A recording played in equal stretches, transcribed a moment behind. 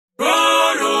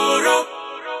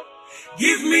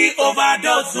Give me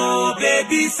overdose, oh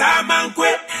baby,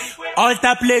 Samankwe.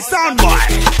 Alter play sound boy.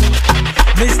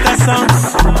 Mr.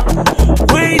 Songs.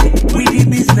 Wait, we the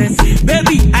business.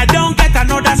 Baby, I don't get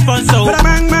another sponsor.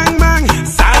 Bang, bang, bang.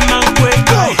 Samankwe.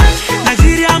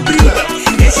 Nigerian breed,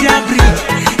 Asian breed.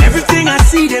 Everything I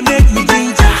see, they make me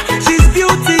ginger. She's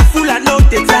beautiful, I know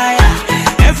they tire.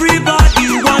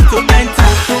 Everybody want to enter.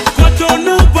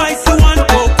 Cotonou boys, you want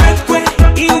to quick.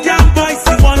 Indian boys,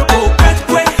 you want to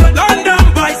quick. London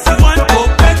boys, you want to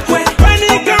quick. When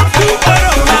it comes to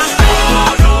Oroma,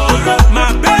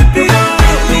 my baby,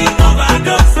 me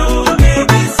overdose, oh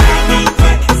baby,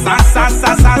 Samankwe. Sa sa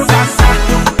sa sa sa sa.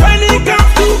 When it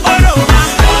comes to Oroma,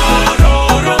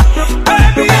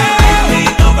 baby, me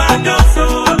overdose, oh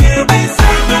baby,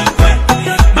 Samankwe.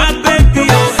 My baby,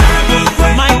 oh Samankwe.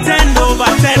 My 10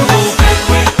 over 10, oh.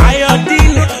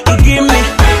 Iodine, he give me.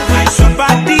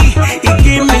 Super D, he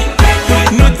give me.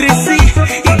 Nutrici,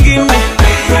 he give me.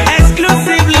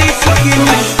 Exclusively, she give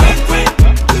me.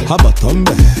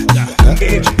 Habatombe,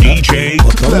 it's DJ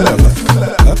Clef.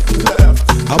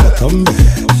 Habatombe,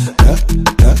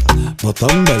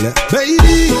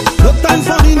 baby, no time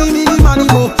for me, money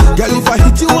go. Girl, if I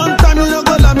hit you one time, you no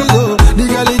go let me go. The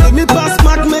girl give me pass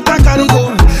mark, make I carry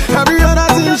go. Every other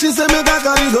thing she say, make I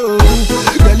carry go.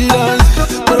 Girl, you dance,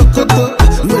 brokoto.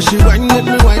 When she whine, make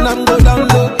me whine and go down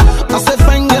low. I say,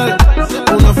 fine girl,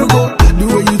 wanna go. The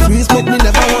way you twist, make me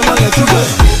never wanna let you go.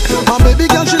 My baby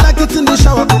girl, she like it in the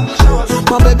shower.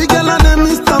 My baby girl, her name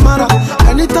is Tamara.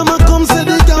 Anytime I come, say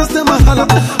the girls, they my holla.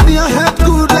 Me a head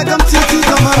good like I'm Titi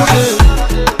Tamara.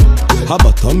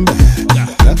 Habatombe,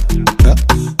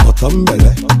 Habatombe,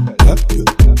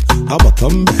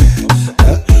 Habatombe.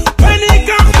 When it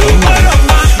comes to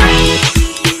Oroma,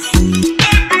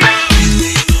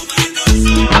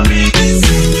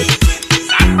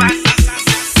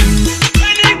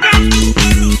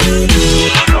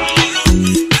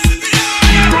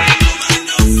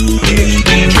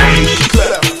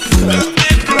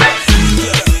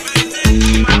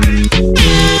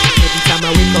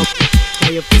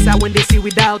 when they see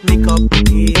without makeup,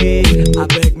 yeah. I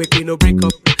beg, make me no break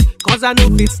up, cause I know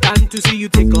it's time to see you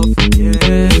take off,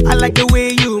 yeah. I like the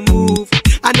way you move,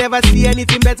 I never see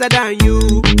anything better than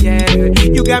you, yeah.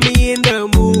 You got me in the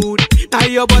mood, now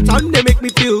your button, they make me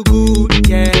feel good,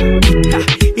 yeah.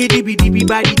 Itty-bitty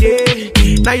body day,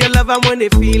 now your love I wanna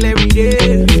feel every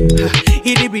day.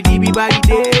 Itty-bitty body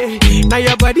day, now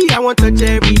your body I want touch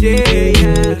every day,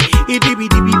 yeah.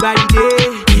 Itty-bitty body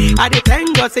day, I dey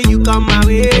thank God say you come my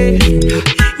way.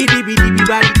 Itty-bitty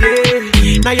body day,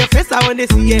 now your face I wanna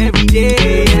see every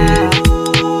day, yeah.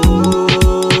 Oh,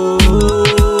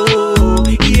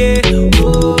 yeah.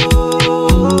 Oh,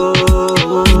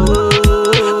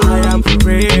 I am for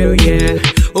real, yeah.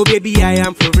 Oh baby, I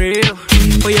am for real.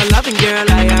 For your loving girl,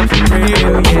 I am for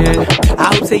real, yeah.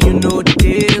 I hope say you know the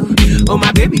deal. Oh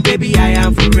my baby, baby, I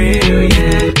am for real,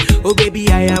 yeah. Oh baby,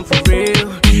 I am for real.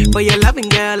 For your loving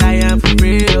girl, I am for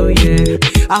real, yeah.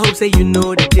 I hope say you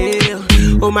know the deal.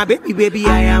 Oh my baby, baby,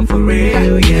 I am for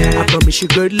real, yeah. I promise you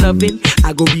good loving.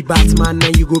 I go be Batman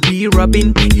and you go be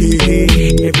Robin. Hey,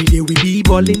 hey. Every day we be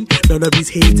ballin'. None of these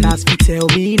haters will tell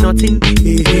me nothing.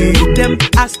 Hey, hey. Them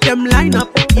ask them line up,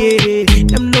 yeah.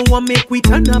 Them no one make we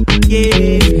turn up,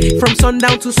 yeah. From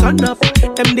sundown to sun up,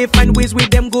 them they find ways with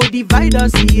them go divide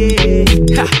us, yeah.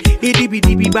 Ha,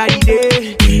 itty-bitty body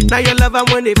day, now your love I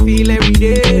wanna feel every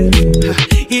day.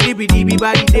 Itty-bitty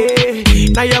body day,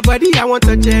 now your body I want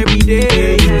touch every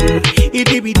day, yeah.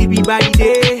 Itty-bitty body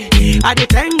day, I dey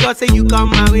thank God say you come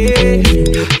my way.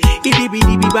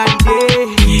 Itty-bitty body day,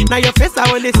 now your face I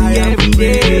wanna see every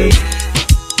day.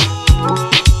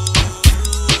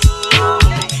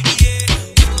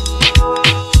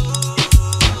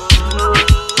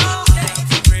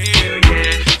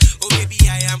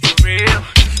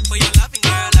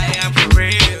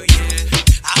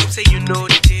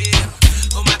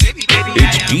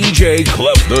 DJ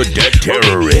Clef the Dead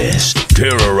Terrorist,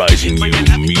 terrorizing you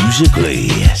musically.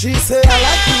 She said, I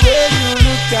like the way you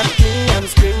look at me, I'm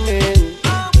screaming,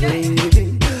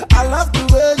 baby. I love the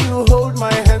way you hold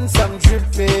my hands, I'm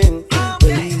dripping,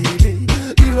 baby.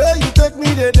 The way you take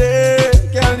me today,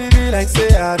 can't leave me like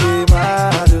say I be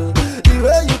mad. The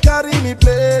way you carry me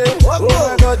play, oh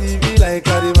my God, it be like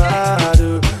I be mad.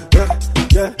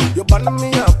 Yeah, you burn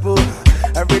me up,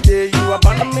 every day you are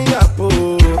burning me up,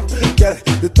 yeah,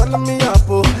 you turn me up,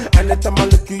 anytime I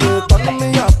look you turn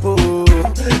me up,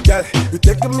 yeah, you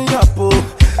taking me up,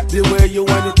 the way you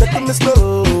want it taking me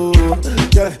slow,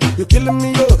 yeah, you killing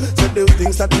me, so the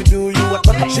things that you do, you are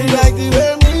turning me. She like the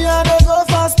way me and I go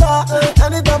faster,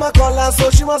 anytime I call her, so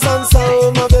she must answer.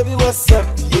 Oh my baby, what's up,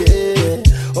 yeah,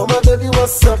 oh my baby,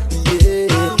 what's up, yeah.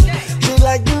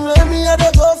 like the way me I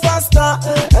dey go faster.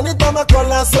 Anytime I call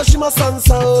her, so she must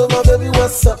answer. Oh my baby,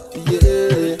 what's up?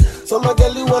 Yeah. So my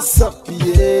girlie, what's up?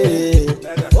 Yeah.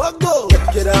 What go?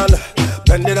 Take it all,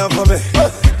 bend it down for me.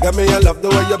 Get me, I love the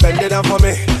way you bend it down for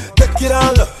me. Take it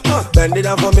all, bend it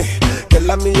down for me.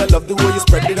 Tell me I love the way you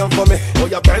spread it down for me. Oh,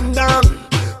 you bend down,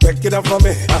 take it down for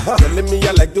me. Telling me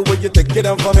I like the way you take it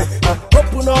down for me.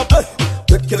 Open up,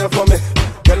 take it down for me.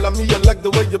 Tell me you like the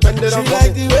way you bend it down for me. She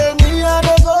like the way me I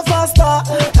dey go faster.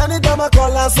 Anytime I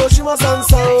call her, so she must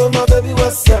answer. Oh my baby,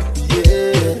 what's up?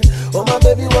 Yeah. Oh my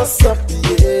baby, what's up?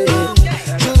 Yeah.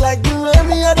 She like the way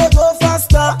me I dey go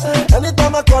faster.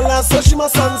 Anytime I call her, so she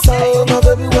must answer. Oh my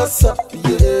baby, what's up?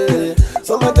 Yeah.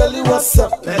 So my girlie, what's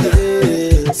up?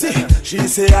 Yeah. See, she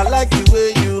say I like the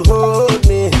way you hold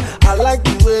me. I like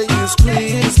the way you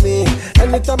squeeze me.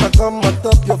 Anytime I come on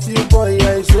top your few boy,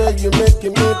 I swear you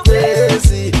making me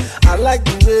crazy. I like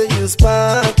the way you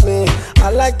spark me.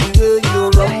 I like the way you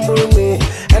rumble me.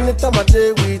 Anytime I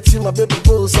day with you, my baby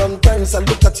boo. Sometimes I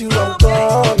look at you, I'm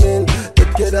coming.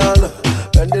 Take it all,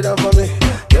 bend it down for me.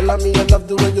 Tell me I love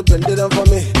the way you bend it down for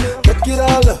me. Take it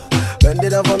all, bend it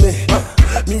down for me.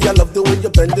 Me I love the way you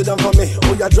bend it down for me.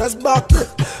 Oh, you dress back,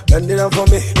 bend it down for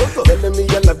me. Telling me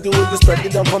I love the way you spread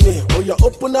it down for me. Oh, you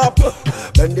open up,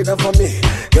 bend it down for me.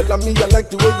 Tell me I like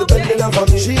the way you bend it down for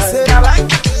me. She said I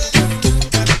like it.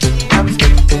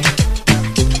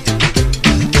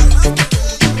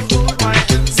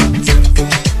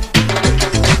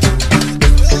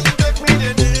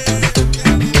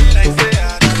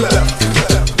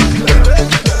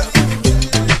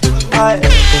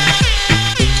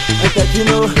 You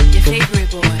know, your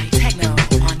favorite boy, Techno on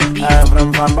the beat.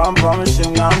 I'm from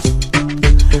Shingams.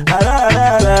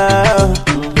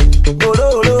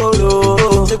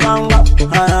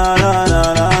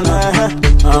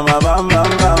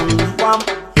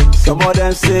 Some of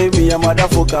them say me a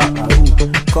motherfucker.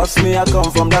 Cause me I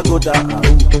come from the gutter.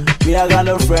 Me I got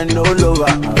no friend, no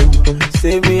lover.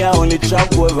 Say me I only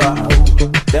chop over.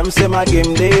 Them say my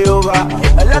game day over.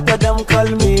 A lot of them call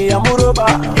me a muroba.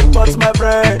 But my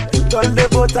bread, all the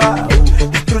butter.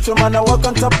 True man I walk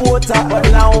on top water.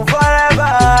 But now forever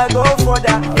I go for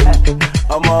that.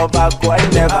 I'm all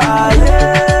backward never.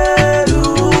 Hallelujah.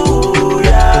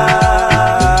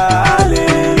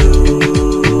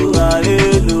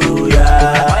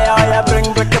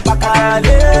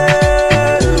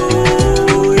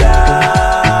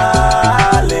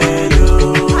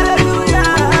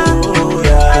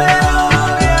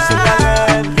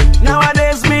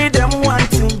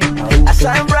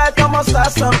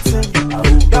 Something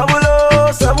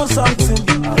 007 something.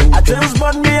 I just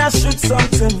bought me a shoot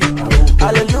something.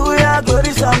 Hallelujah,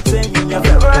 glory something. Your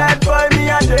favorite boy, me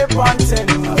a day ponting.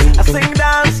 I sing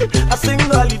dance, I sing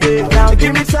holiday. Now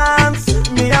give me chance,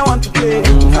 me I want to play.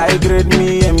 High grade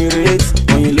me emulate.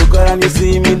 When you look around, you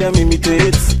see me, them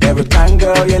imitate. Every time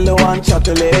girl, yellow and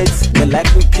chocolate. They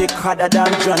like we kick harder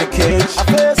than Johnny Cage. I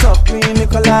face up me,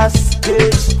 Nicolas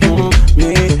Cage.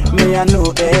 Me I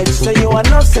know edge. So you want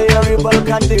no say your rebel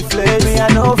can deflate. Me I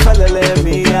know fella let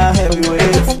me a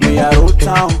heavyweight. Me a road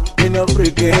town, me no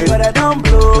brigade. But I don't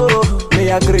blow, me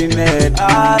a grenade.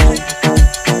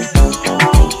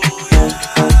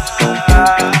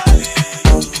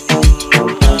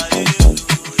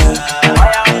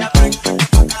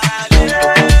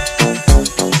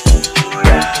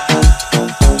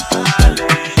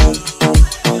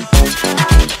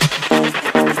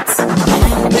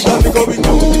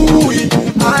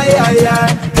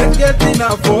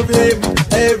 For him,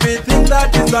 everything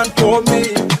that is done for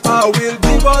me, I will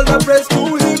give all the praise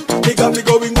to him. He got me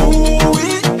going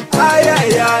ooh-wee,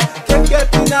 I can't get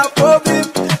enough of him.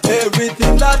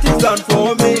 Everything that is done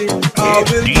for me, I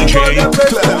will give all the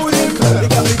praise to him. He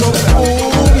got me going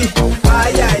ooh-wee,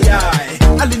 I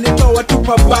alinitoa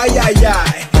tupa baya,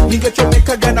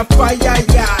 ningechomeka gana fire,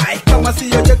 kama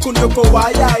siyo jekundu kwa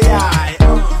waya.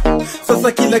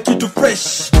 Sasa kila kitu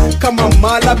fresh kama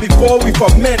mala before we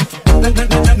ferment.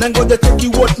 Nangoja cheki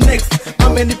what next.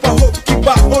 Amenipa hope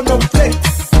kiba ono flex.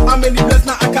 Ameni bless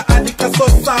na aka andika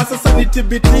sosa. Sasa ni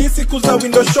TBT siku za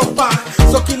window shopper.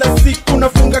 So kila siku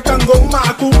nafunga kangoma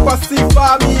kupa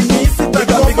sifa mimi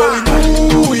sitakoma.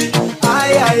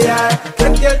 I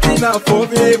can't get enough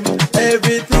of him.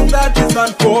 Everything that is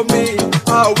done for me,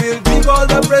 I will give all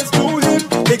the praise to him.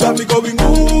 He got me going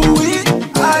ooh-wee,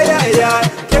 I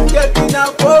can't get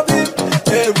enough of him.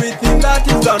 Everything that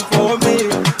is done for me,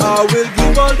 I will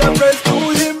give all the praise to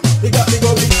him. He got me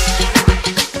going.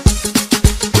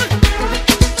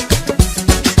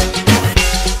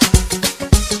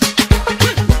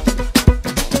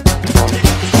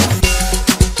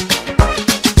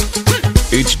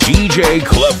 It's DJ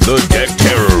Clef the Deck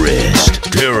Terrorist,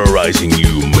 terrorizing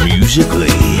you musically.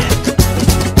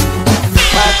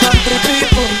 My country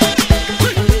people,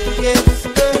 yes,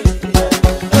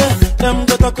 them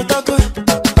go talk,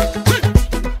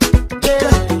 yeah,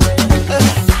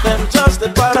 them just the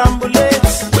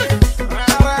parambulates,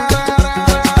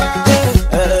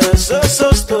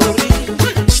 so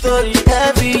story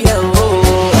heavy, never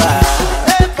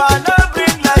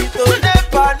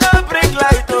no bring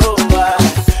light,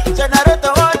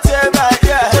 generator whatever,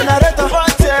 yeah,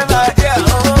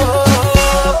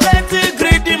 plenty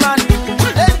greedy man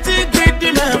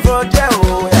for there,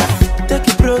 take a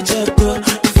project,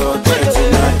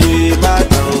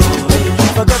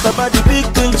 forget about the big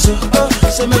things,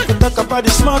 so make we talk about the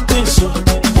small things,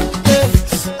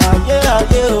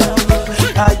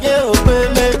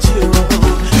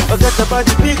 forget about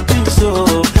the big things,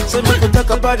 so make we talk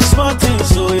about the small things,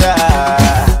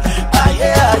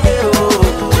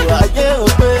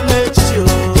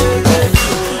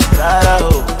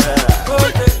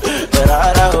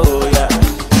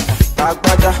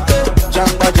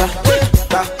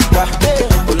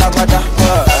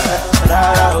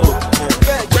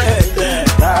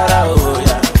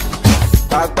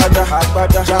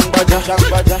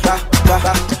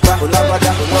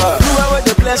 whoever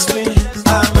they bless me,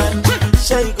 amen.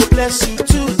 Say you go bless you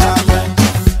too, amen.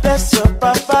 Bless your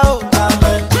papa, oh,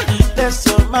 amen. Bless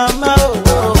your mama,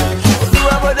 oh.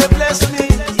 Whoever they bless me,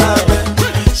 amen.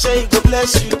 Say you go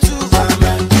bless you too,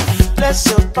 amen. Bless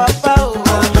your papa, oh,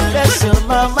 bless your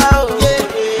mama, oh,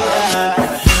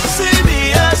 yeah. See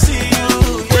me, I see you,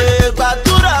 yeah.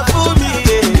 Batura for me,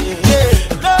 yeah.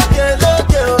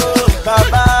 Look, oh,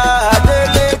 Baba.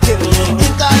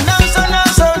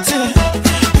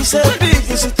 It's a big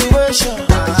situation.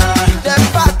 Then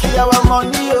back our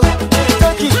money,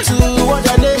 take it to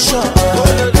other nation.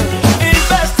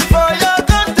 Invest for your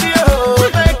country,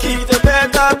 make it a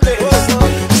better place.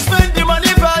 Spend the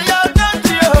money for your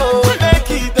country,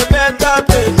 make it a better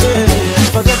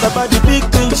place. Forget about the big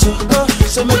things,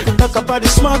 so make we talk about the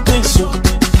small things.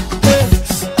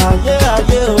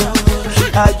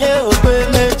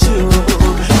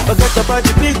 Forget about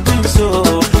the big things,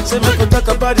 so make we talk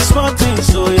about the small things,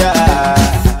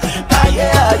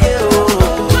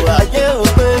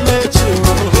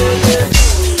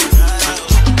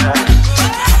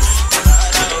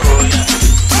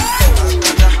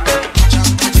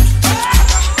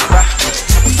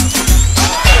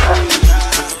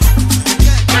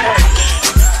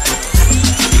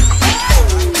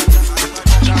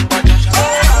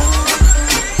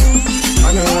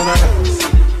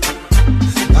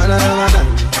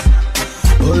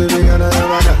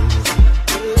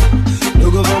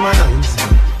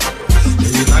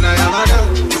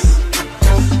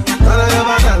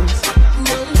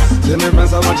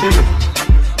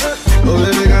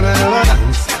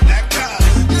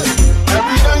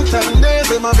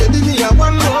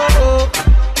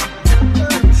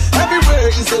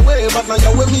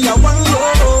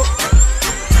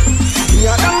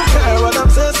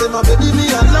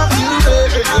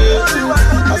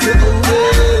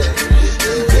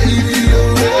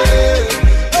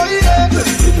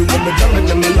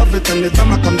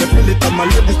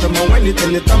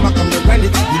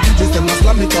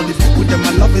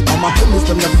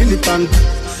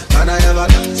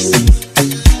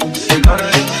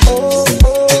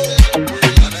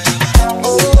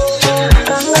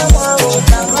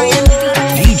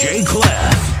 DJ Clef.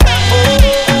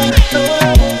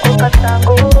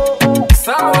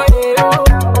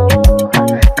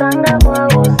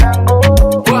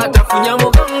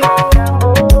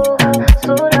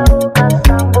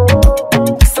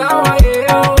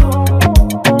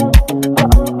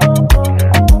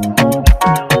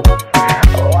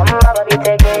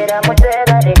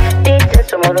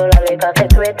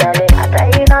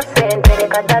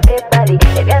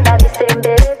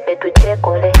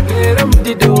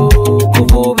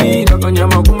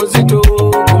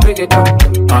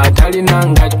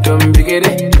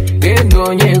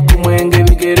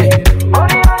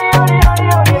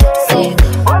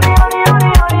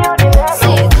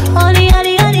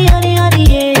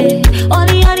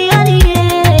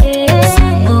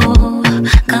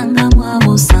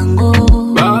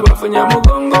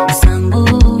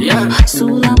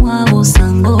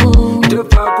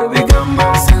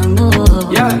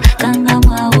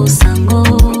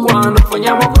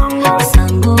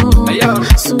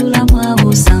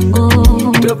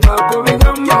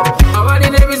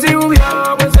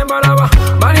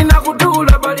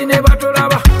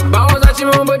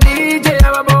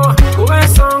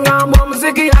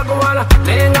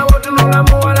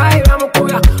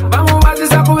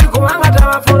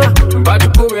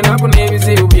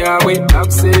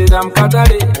 Sida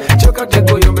mkatale Chaka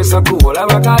teko yombesa kuola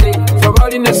bakale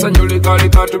Fabali nesa nyule kali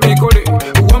katu bikole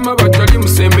Uwama batali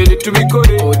msembele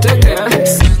tubikole Oteke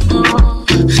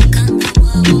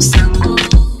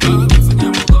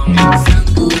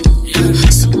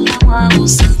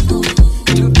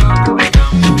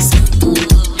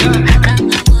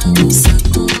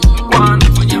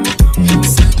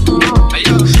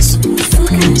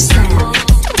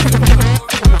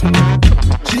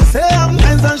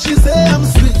She say I'm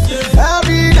sweet.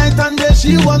 Every night and day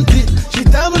she want it. She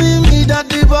telling me that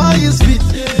the boy is fit.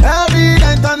 Every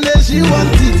night and day she want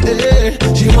it. Hey,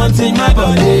 she wants in my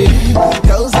body.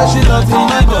 Girl say she loves in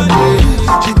my body.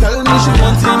 She tell me she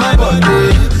wants in my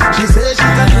body. She say she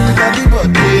can do it at the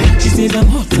body. She says I'm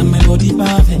hot and my body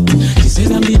perfect. She says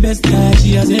I'm the best guy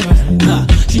she has ever had.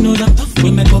 She knows I'm tough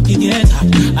when my cocky gets hot.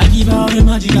 I give her all the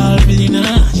magical feeling.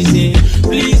 She say,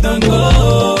 please don't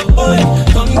go.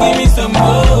 Come give me some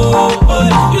more.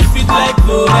 You fit like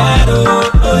Florida.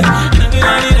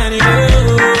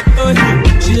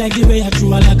 She like the way I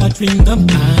threw her like a chewing gum.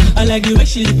 I like the way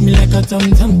she lick me like a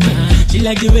tum tum. She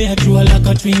like the way I threw her like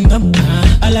a chewing gum.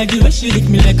 I like the way she lick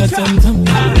me like a tum tum.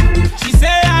 She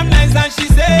say I'm nice and she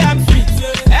say I'm sweet.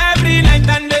 Every night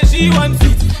and day she wants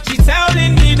it. She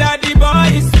telling me that the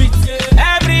boy is sweet.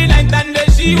 Every night and day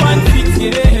she wants it.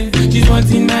 Yeah, she's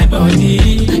wanting my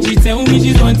body. She tell me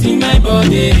she's wanting my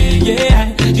body.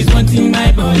 Yeah, she's wanting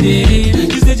my body.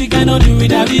 She said she cannot do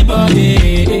it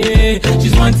everybody.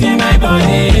 She's wanting my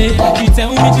body. She tell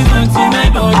me she's wanting my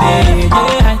body.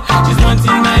 Yeah, she's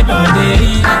wanting my body.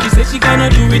 She said she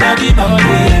cannot do it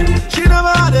everybody. She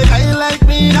never had a guy like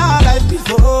me in her life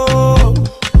before.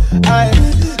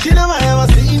 She never ever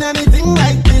seen anything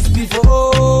like this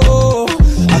before.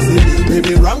 I say,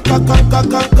 baby, run, come.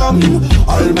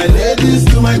 All my ladies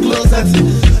to my closet.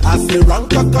 I say, run,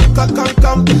 come.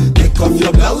 Take off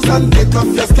your blouse and take off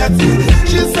your skirt.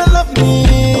 She said, love me,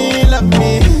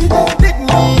 dig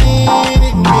me.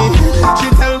 She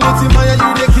tell me, Timaya,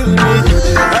 you they kill me.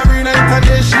 Every night and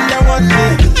day she a want me.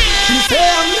 She say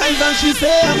I'm nice and she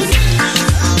say I'm sweet.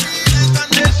 Every night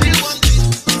and day she want it.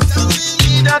 Tell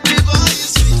me that the boy is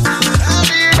sweet.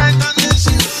 Every night and day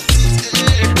she want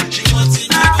it. She wants it.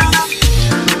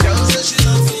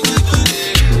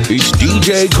 It's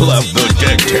DJ Clef the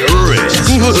Deck Terrorist.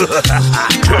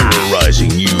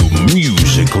 Terrorizing you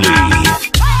musically.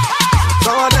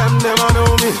 Some of them never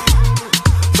know me.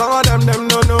 Some of them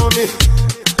don't know me.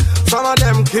 Some of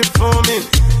them keep for me.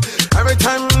 Every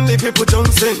time the people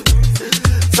dancing.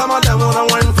 Some of them wanna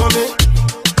wine for me.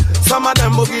 Some of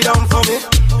them boogie down for me.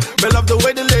 Me love the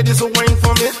way the ladies will wine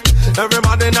for me.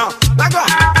 Everybody now, like that.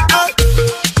 Hey.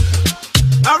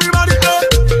 Everybody, hey.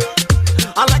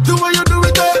 I like the way you do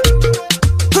it, hey.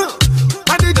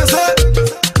 I did just say,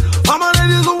 all my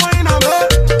ladies will wine on me.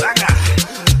 Like that.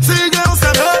 See girls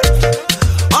said, hey.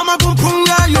 I'm a boom boom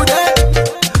guy, you there.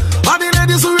 All the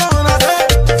ladies who run on there.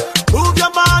 Move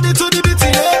your body to the beat,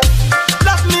 yeah.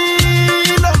 Love me,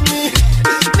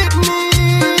 need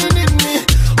me.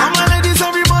 All my ladies,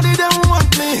 everybody, they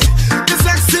want me. The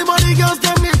sexy body girls,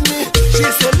 they need me. She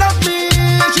said, love me,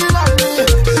 she love me.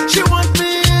 She want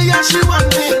me, yeah, she want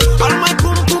me. All my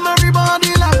boom boom,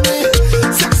 everybody love me.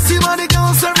 Sexy body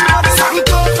girls, everybody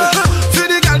sanko. See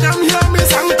the girl, them hear me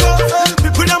sanko.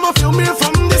 People, them a feel me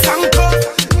from the sanko.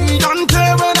 Don't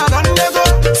tell when I done they go.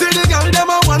 See the girl, them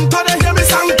a want to they hear me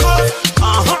sanko.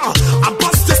 I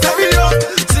bust the stereo.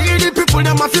 See the people,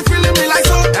 them a feel feeling me like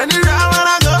so. Anywhere when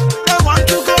I go, they want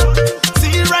to go.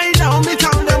 See right now, me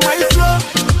tell them my flow.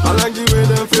 I like the way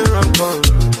them feel and fun.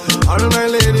 All my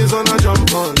ladies wanna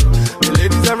jump on. The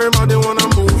ladies, everybody wanna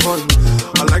move on.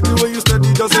 I like the way you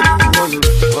steady, just a do one.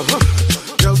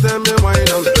 Girls, them they wine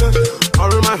on.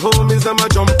 All my homies, them a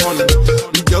jump on.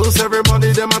 The girls,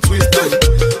 everybody, them a twist on.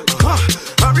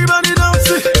 Everybody dance,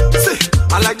 see.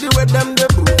 I like the way them they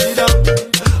booty down.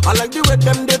 I like the way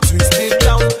them they twist it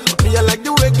down. Me, I like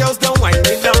the way girls don't wind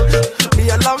it down. Me,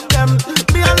 I love them.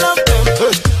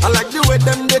 I like the way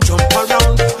them they jump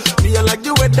around. Me, I like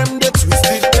the way them they twist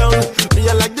it down. Me,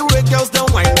 I like the way girls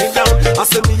don't wind it down. I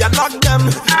say me, I love them.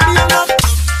 Me, I love them.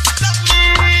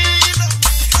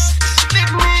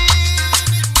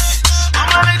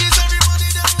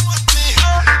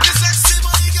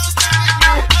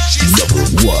 Number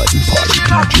one party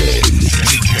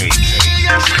DJ.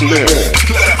 Clef.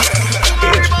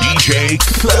 DJ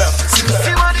Clef.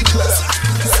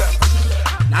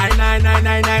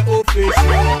 9999 office.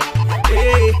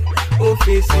 Hey,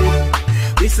 office.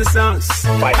 This is songs.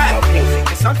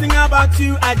 There's something about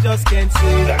you I just can't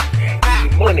say.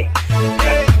 Money.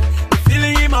 Hey, the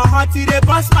feeling in my heart, they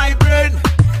bust my brain.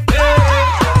 Hey,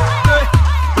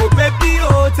 oh baby,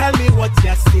 oh tell me what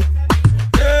you see.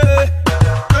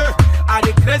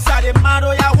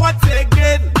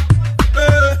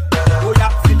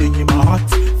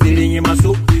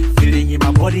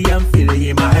 I'm feeling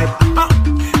in my head.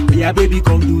 Yeah, baby,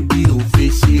 come do the whole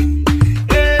face, yeah.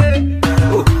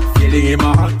 Oh, feeling in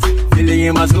my heart, feeling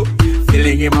in my soul,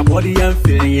 feeling in my body, I'm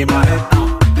feeling in my head.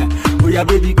 Oh, yeah,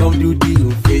 baby, come do the whole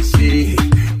face, yeah.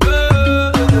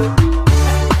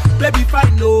 Baby,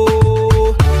 fine, no.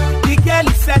 The girl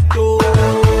is set, oh.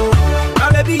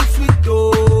 My baby is sweet,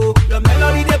 oh. Your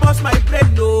melody, they bust my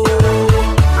brain, no.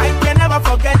 I can never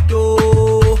forget,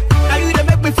 oh. Now you, they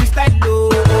make me feel style, oh.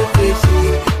 Face,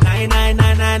 yeah.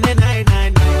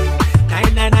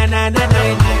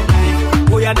 9999999.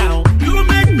 Oh yeah, now you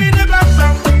make me never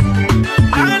stop.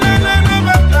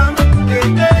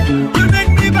 You make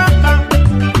me bam bam.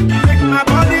 You make my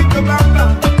body go bam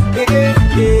bam.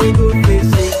 Go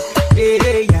face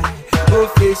it, yeah. Go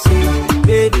face it,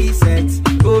 baby set.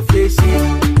 Go face it.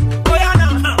 Oh yeah,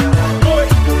 now, boy,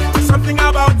 something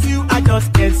about you I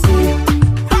just can't say.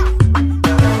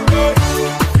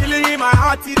 Feeling in my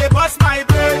heart, they bust my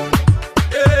brain.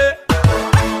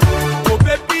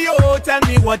 Tell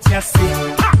me what you see. Boy,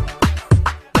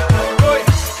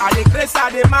 I the grace,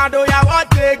 I the mad, oh yeah, what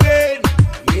again?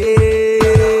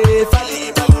 Yeah,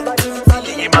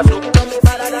 falling in my soul.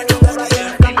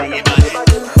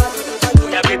 Oh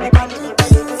yeah, baby,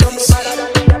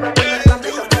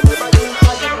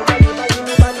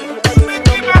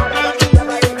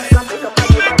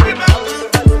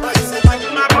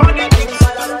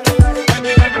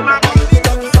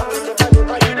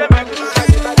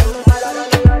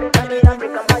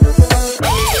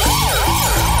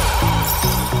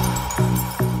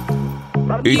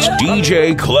 It's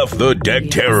DJ Clef the Deck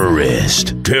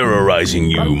Terrorist,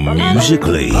 terrorizing you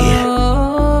musically.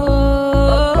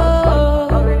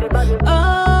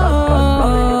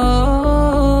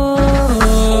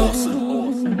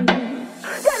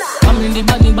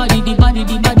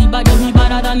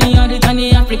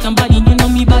 African body, you know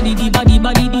me body, the body,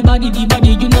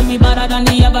 you know me better than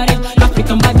the average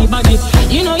African body.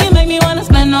 You know you make me wanna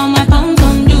spend all my pounds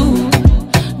on you,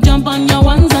 jump on your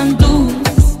ones and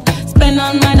twos, spend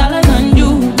all my dollars on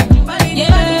you.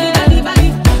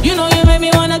 Yeah, you know you make me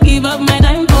wanna give up my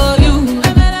time for you.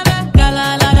 Girl,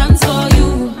 I'll dance for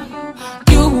you.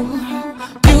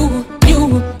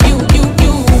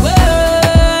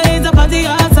 It's a party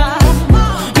outside.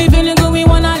 We feeling good, we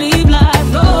wanna live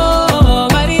life.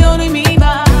 Nobody holding me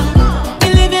back. We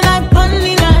living life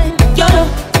only life.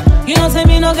 You know, say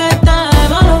me no get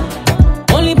time.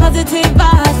 Only positive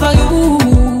vibes for you.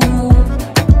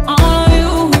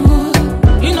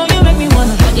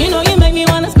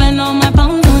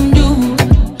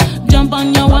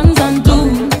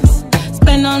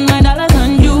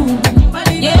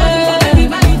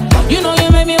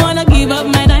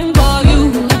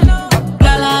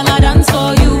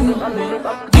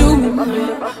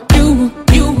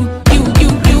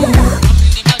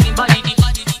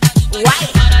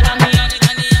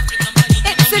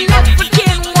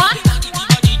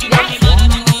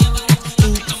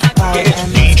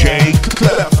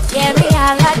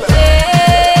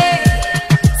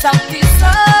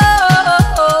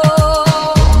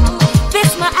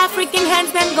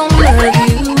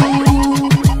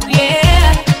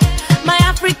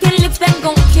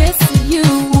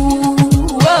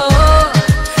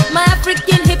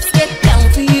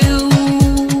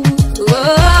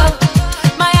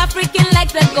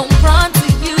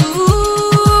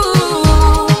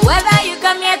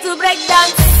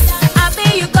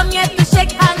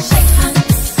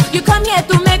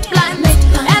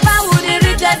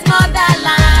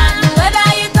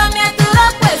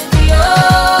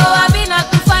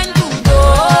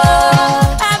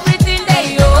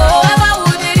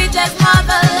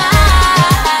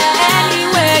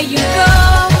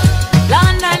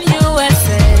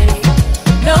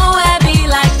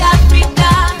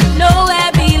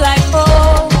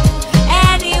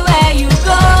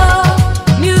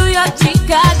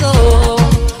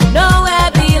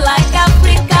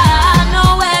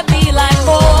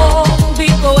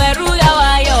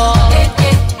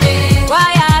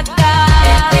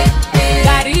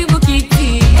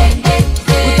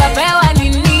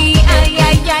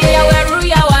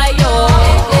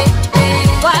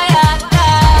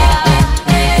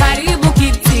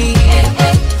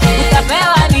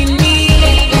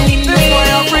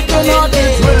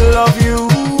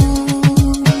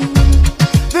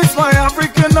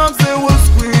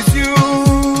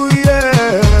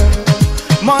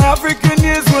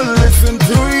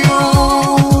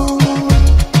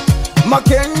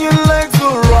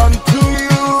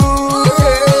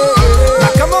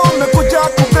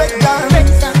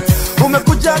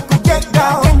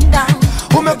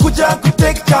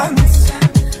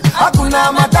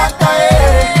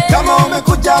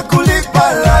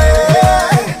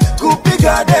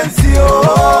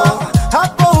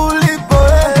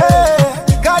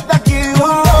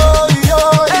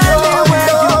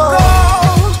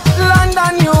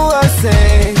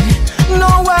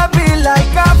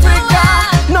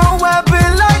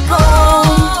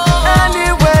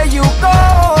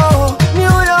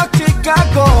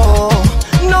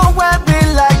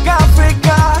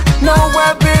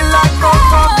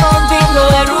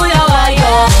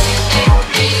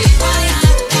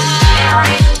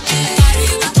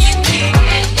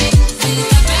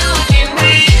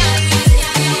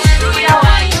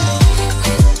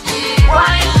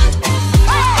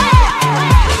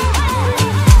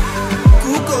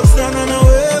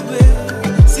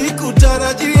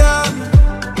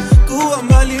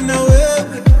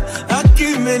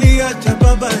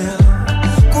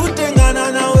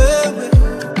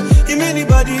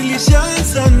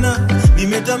 sana,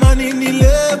 nimetamani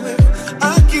nilewe,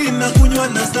 akina kunywa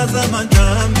na sasa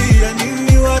manaambia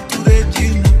nini watu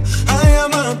Regina. Haya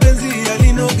mapenzi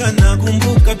yalinoga na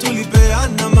kumbuka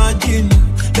tulipeana majina.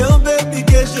 Leo baby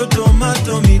kesho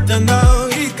tomato, mitandao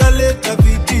ikaleta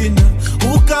fitina.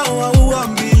 Ukawa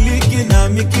uambiliki na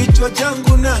mikichwa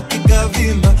changu na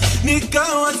kikavimba.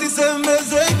 Nikawa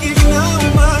sisemezeki,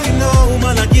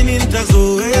 inauma lakini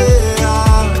nitazoea.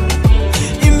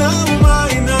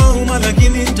 Inauma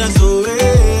lakini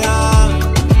nitazoea.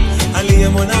 Hali ya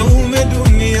mwanaume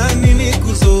duniani ni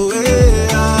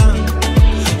kuzoea.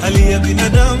 Hali ya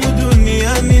binadamu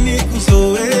duniani ni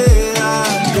kuzoea.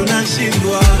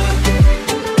 Tunashindwa.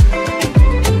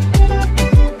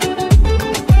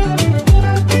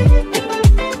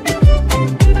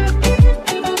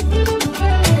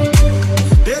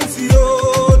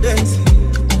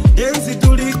 Densi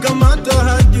tulikamata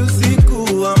hadi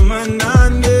usiku wa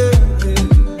manane.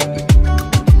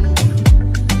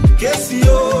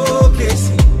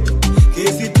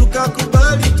 Kesi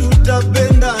tukakubali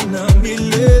tutapendana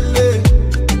milele.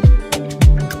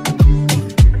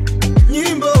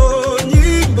 Nyimbo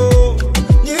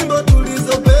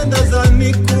tulizopenda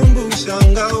zanikumbusha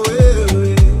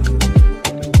wewe.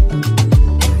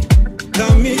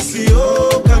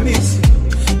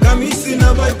 Kamisi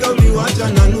na baika uliwacha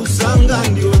na nusanga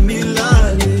ndio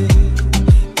nilale.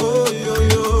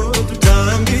 Yo,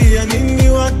 tutaambia nini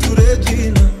watu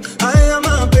Regina. Haya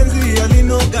mapenzi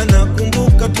yalinoga na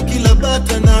kumbuka tukila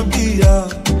bata na bia.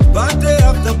 Pate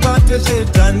after pate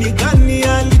shetani gani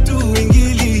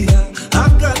alituingilia.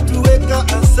 Akatuweka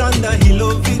asanda, hilo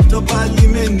vito bali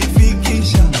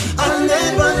menifikisha. I'll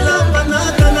never love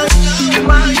another like you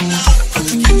right now.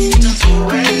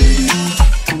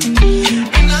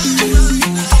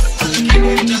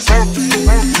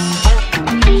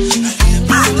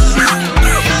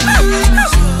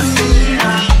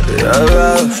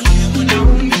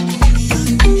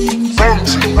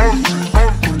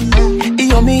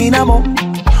 Iyo minamo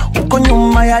uko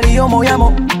nyuma yaliyo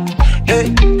moyamo.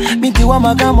 Miti wa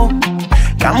magamo,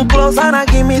 come closer na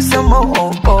give me some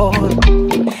more.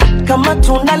 Kama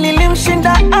tunda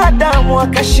lilimshinda Adamu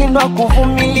akashindwa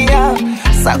kuvumilia,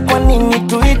 sa kwa nini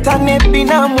tuitane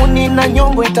binamu? Nina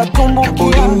nyongo itatumbukia.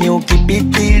 Ulimi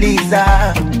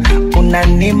ukipitiliza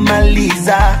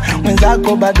unanimaliza,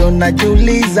 mwenzako bado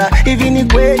najiuliza, hivi ni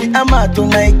kweli ama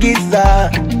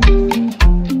tunaigiza?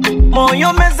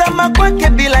 Moyo mezama kwake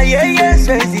bila yeye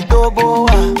siwezi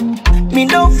toboa.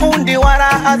 Mindo fundi wa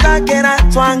raha zake na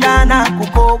twangana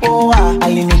kukoboa.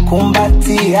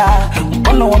 Alinikumbatia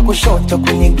mkono wa kushoto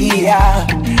kunigia,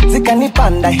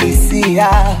 zikanipanda hisia,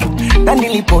 na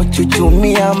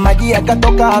nilipochuchumia maji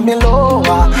yakatoka.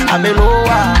 Ameloa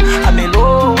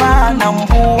na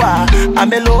mvua.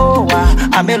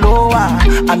 Ameloa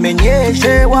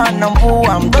amenyeshewa na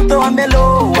mvua. Mtoto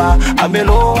ameloa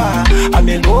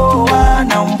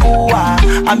na mvua.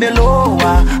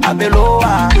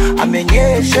 Ameloa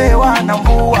amenyeshewa na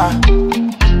mvua.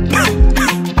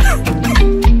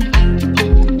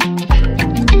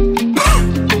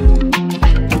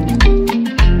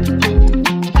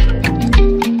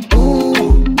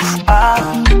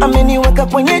 Ameniweka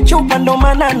kwenye chupa ndo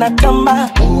maana natamba.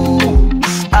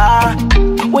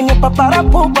 Wenye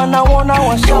paparapo naona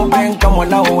washamba. Nka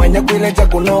mwanao wenye kuileja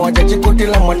kunoa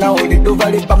jachikutila mwanao.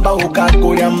 Liduvali pamba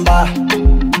ukakuliamba.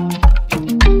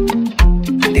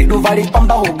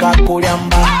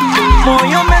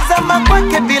 Moyo mezama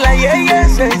kwake bila yeye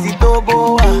siwezi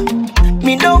toboa.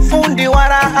 Mindo fundi wa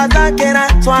raha zake na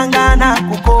twangana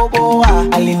kukoboa.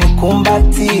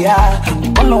 Alinikumbatia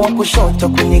mkono wa kushoto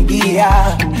kunigia,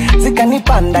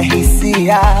 zikanipanda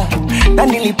hisia, na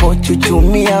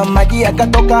nilipochuchumia maji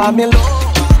yakatoka. Ameloa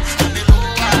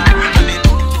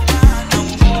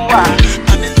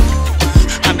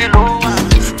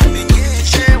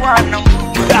amenyeshewa na mvua.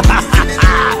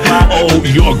 Oh,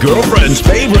 your girlfriend's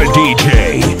favorite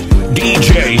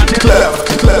DJ Clef.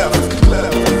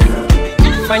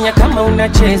 Fanya kama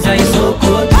unacheza isoko.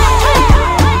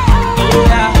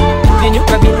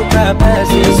 Binyuka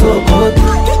basi isoko.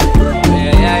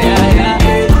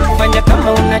 Fanya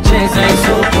kama unacheza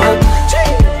isoko.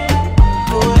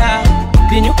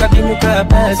 Binyuka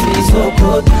basi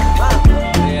isoko.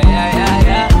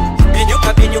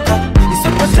 Binyuka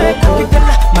isoko seka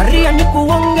kipenda. Maria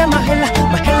nikuonge mahela.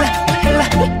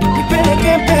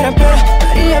 Nipeleke mpera.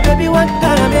 Maria baby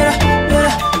wantana mera.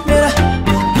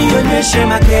 Nionyeshe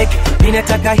makeke,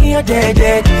 ninataka hiyo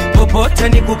dede. Popote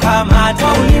nikukamata,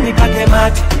 ulinipake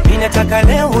mate. Ninataka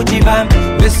leo ujibambe,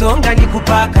 wesonga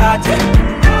nikupakate.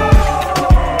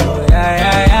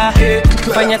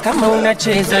 Fanya kama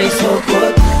unacheza isoko.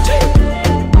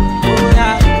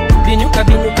 binyuka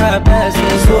binyuka basi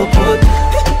so good.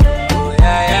 Oh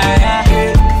yeah yeah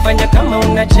yeah. Fanya kama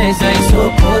unacheza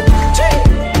so good.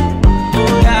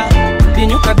 Oh yeah.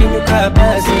 Binyuka binyuka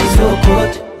basi so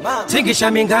good.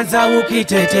 Tingisha mingaza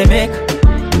ukitetemeka.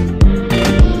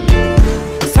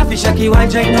 Safisha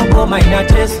kiwanja inogoma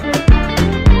inatesa.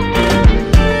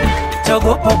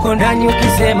 Togo poko ndani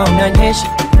ukisema unanyesha.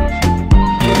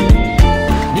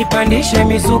 Nipandishe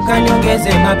mizuka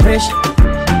nyongeze mapresha.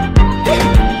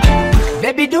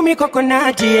 Baby do me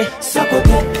coconut, yeah.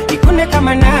 Sokota, ikune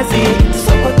kama nazi.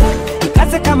 Sokota,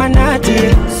 ikaze kama nati.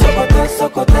 Sokota,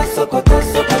 sokota, sokota,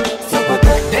 sokota,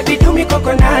 sokota. Baby do me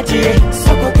coconut, yeah.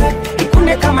 Sokota,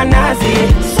 ikune kama nazi.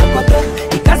 Sokota,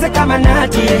 ikaze kama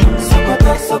nati.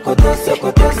 Sokota, sokota,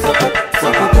 sokota, sokota,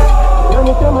 sokota.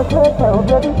 Yoni kama sokota,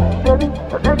 baby, baby,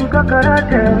 baby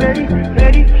coconut, ready,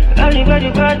 ready. Only ready,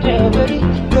 ready, ready,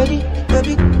 ready,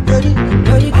 ready, ready,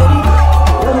 ready, ready.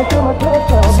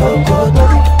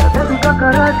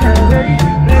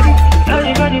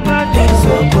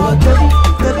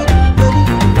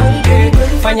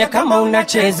 Fanya kama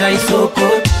unacheza isoko.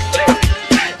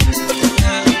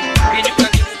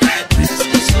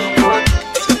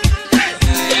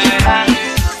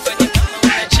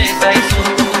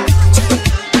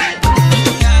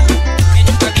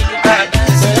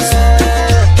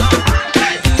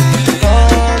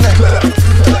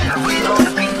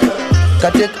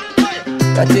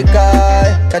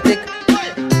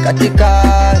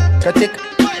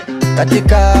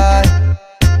 Katika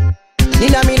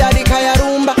nina midadi kaya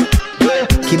rumba,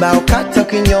 kibao kata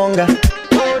kinyonga,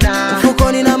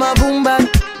 mfukoni na mavumba,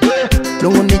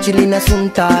 lungu nichili na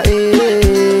sunta,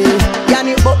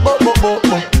 yani bo bo bo bo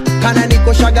bo, kana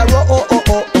niko shaga ro oh oh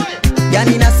oh,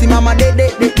 yani nasimama de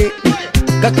de de de,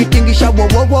 kakitingisha wo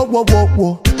wo wo wo wo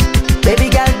wo. Baby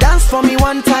girl dance for me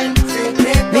one time,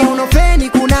 ni unofeni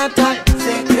kunata,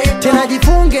 tena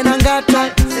jifunge na ngata,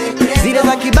 zile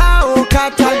za kibao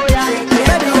kata.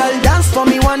 Baby girl dance for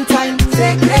me one time,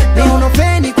 ni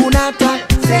unofeni kunata,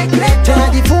 tena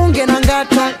jifunge na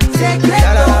ngata.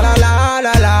 La la la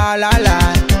la la la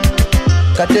la.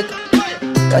 Katika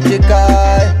katika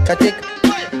katika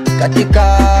katika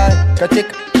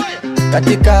katika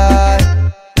katika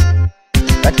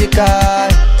katika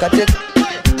katika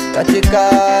katika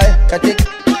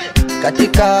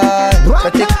katika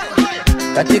katika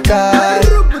katika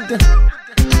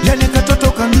yani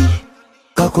katoto kami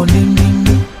kako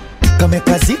nindindi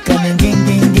kamekazika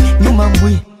nengendindi nyuma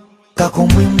mbwi kako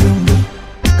mbwimbwi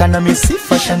kana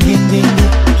misifa shangindindi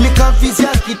likavizia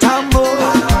kitambo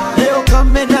leo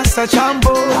kamenasa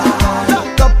chambo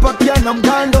kapakia na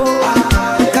mgando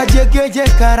kajegeje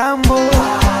karambo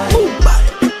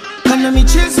kana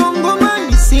michezo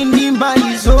ngomani sindi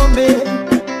mbali zombe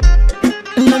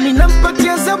na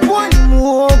minampatia zabwani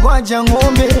muogo aja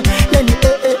ngombe yani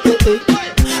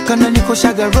kana niko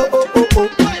shaga ro oh oh oh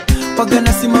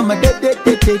pagana simama de de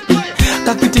de de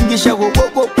kakitingisha wo wo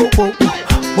wo wo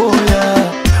oh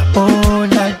yeah oh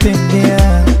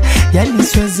natembea yani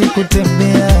siwezi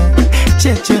kutembea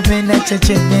cheche na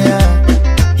chechemea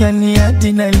yani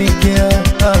hadi nalegea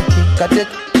katika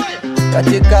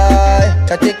katika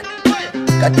katika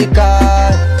katika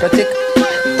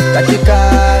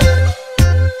katika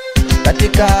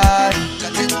katika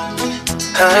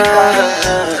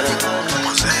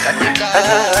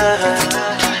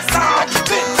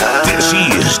This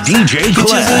is DJ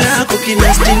Clef. Cookie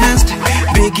nasty nasty,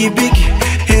 biggie biggie,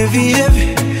 heavy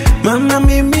heavy. Mama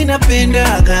mimi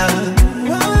napendaga.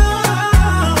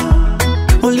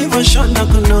 Oliva shonda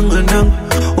kunonga nangu,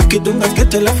 ukidunga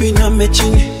skete lafu iname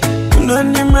chini,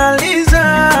 unanimaliza.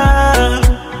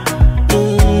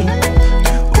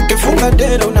 Ukifunga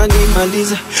dera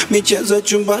unanimaliza, michezo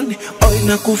chumbani oh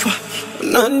inakufa,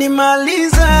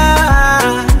 unanimaliza.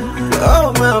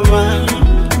 Oh mama,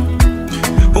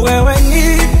 wewe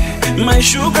ni my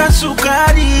sugar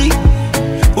sukari,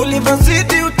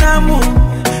 ulivozidi utamu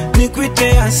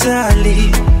nikuite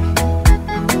asali.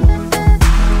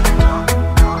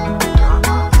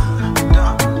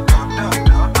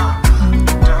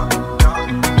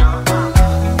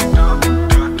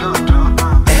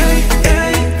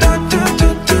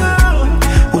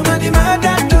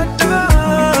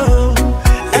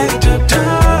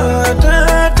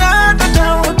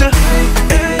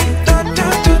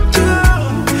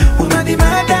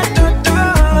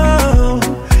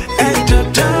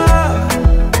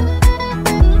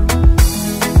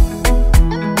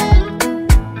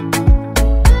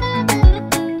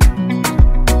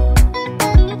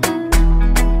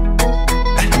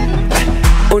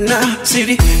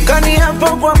 Siri kani hapo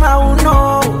kwa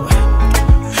mauno,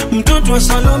 mtoto wa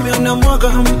Salome unamwaga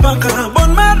mpaka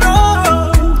bon maro.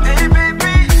 Hey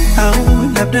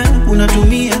labda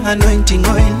unatumia anointing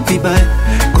oil vibaya,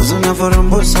 cause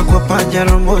unavorombosa kwa paja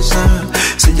rombosa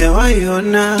sijawahi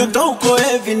ona. Toto uko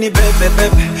heavy ni bebe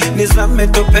bebe, nizame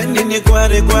topeni ni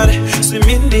gware gware,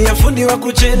 simindi ya fundi wa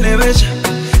kuchelewesha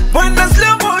bwana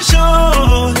slow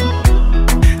motion.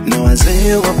 Na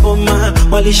wazee wa boma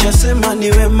walishasema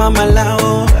niwe mama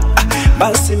lao,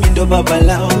 basi mimi ndo baba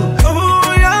lao.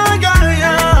 Oh yeah yeah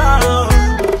yeah.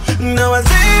 Na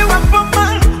wazee wa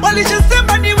boma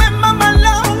walishasema niwe mama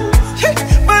lao,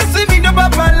 basi mimi ndo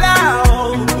baba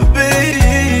lao,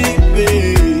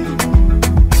 baby.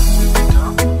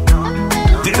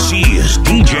 This is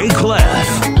DJ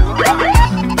Clef.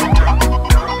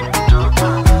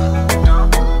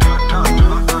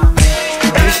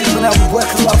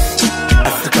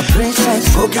 Africa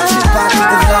princess, go get you back with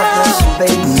the love lesson,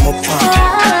 baby. Mopa,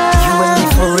 you and me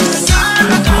for real.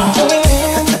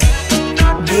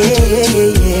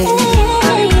 Yeah.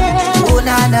 Oh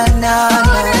na na na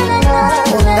na,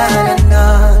 oh na na na.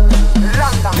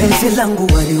 Penzi langu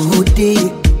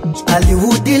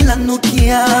alihudi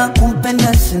lanukia,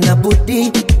 kumpenda sina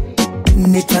budi.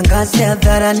 Nitangaze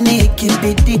hadharani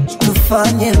kibidi,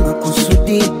 tufanye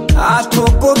makusudi.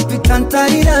 Hatuogopi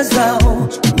tantarira zao,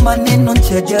 maneno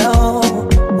chajao.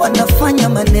 Wanafanya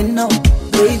maneno,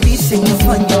 baby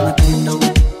singefanya matendo.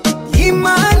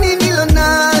 Imani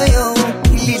nilonayo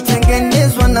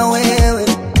ilitengenezwa na wewe.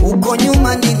 Uko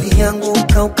nyuma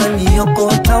nilianguka,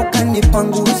 ukaniokota,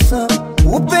 ukanipangusa.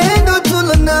 Upendo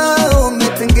tulonao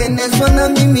umetengenezwa na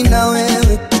mimi na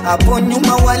wewe. Hapo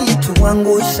nyuma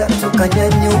walituangusha,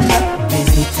 tukanyanyuka.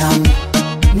 Penzi tamu,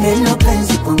 neno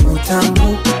penzi kwangu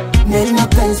tamu, neno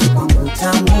penzi kwangu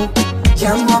tamu,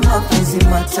 jambo mapenzi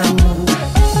matamu.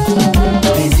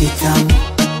 Penzi tamu,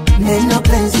 neno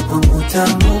penzi kwangu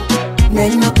tamu,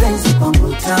 neno penzi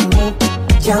kwangu tamu,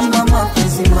 jambo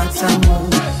mapenzi matamu.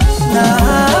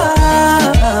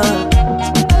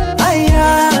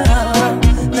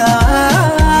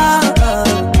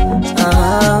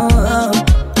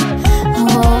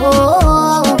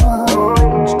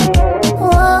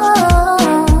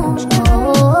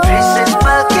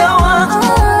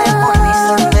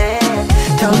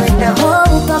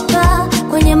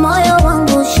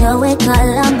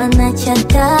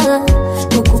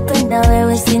 Kukupenda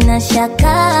wewe sina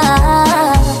shaka.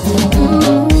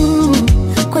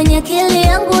 Kwenye akili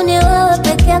yangu ni wewe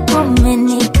peke yako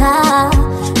umenikaa,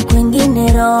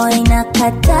 kwingine roho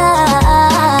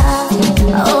inakataa.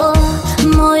 Oh,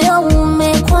 moyo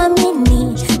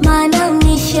umekuamini, maana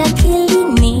unishi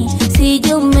akilini,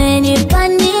 sijui umenipa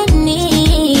nini.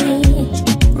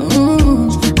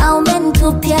 Au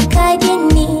umenitupia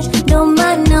kajini, ndo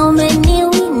maana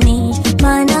umeniwini,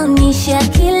 maana unishi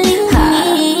akilini.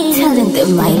 Telling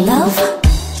them my love,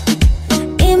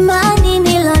 imani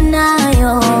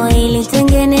nilonayo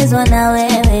ilitengenezwa na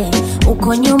wewe.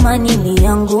 Uko nyuma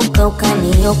nilianguka,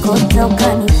 ukaniokota,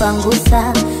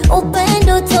 ukanipangusa.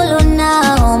 Upendo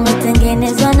tulonao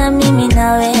umetengenezwa na mimi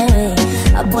na wewe.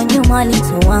 Hapo nyuma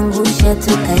walituangusha,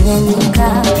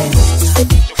 tukanyanyuka.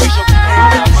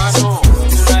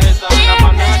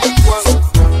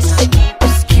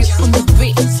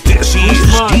 This is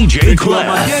DJ Clef.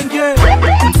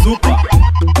 Super.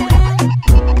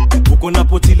 Uko na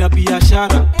poti la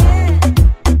biashara,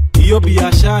 hiyo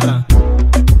biashara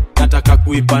nataka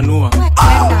kuipanua.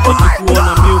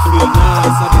 Wakikuona mi feel nice,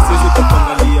 hadi siwezi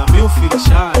kukuangalia mi feel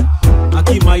shy.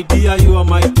 Aki my dear, you are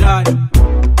my type,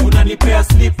 unanipea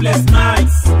sleepless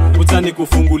nights. Utani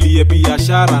kufungulie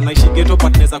biashara, naishi ghetto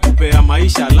partners kupea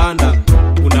maisha London.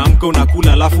 Unaamka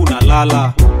unakula alafu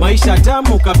unalala, maisha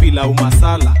tamu kabila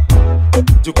umasala.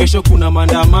 Jukesho kuna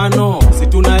mandamano, si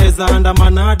tunaweza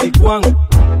andamana hadi kwangu.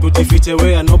 Tujifiche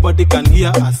where nobody can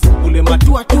hear us. Ule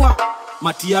matua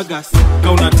matiagas.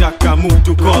 Ka unataka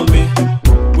mtu call me,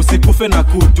 usikufe na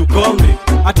kutu call me.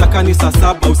 Hata kanisa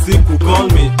 7 usiku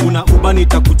call me. Una uba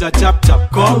nitakuja chap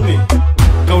chap call me.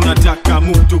 Ka unataka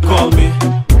mtu call me,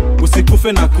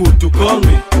 usikufe na kutu call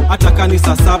me. Hata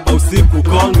kanisa 7 usiku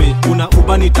call me. Una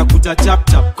uba nitakuja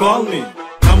chap chap call me.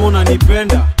 Kama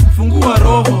unanipenda fungua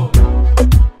roho,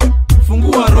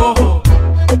 fungua roho.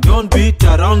 Don't beat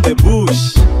around the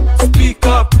bush, speak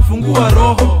up, fungua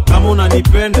roho. Kama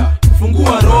unanipenda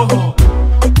fungua roho,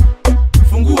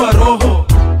 fungua roho.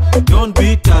 Don't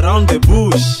beat around the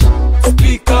bush,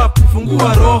 speak up,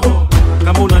 fungua roho.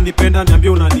 Kama unanipenda niambie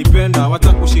unanipenda, wacha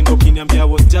kushinda ukiniambia I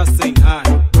was just saying hi.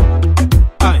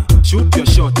 Hi, shoot your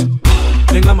shot,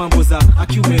 lenga mambo za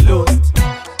akiume lost.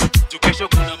 Jukesho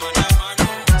kuna mandamano,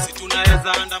 si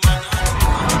tunaweza andamana.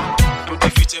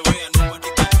 Tujifiche where nobody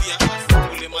can hear us.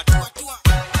 Ule matua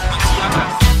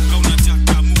matiagas. Ka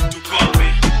unataka mtu call me,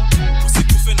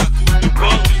 usikufe na kutu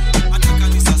call me. Hata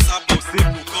kanisa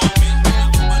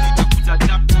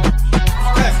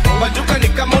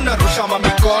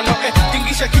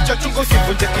kisogo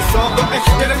sivunje kisogo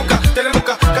Teremuka,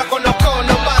 teremuka, kakono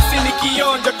kono basi ni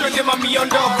kionjo twende mamio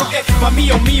ndoko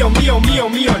Mamio, mio, mio, mio,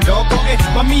 mio ndoko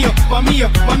Mamio, mamio,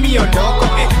 mamio ndoko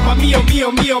Mamio,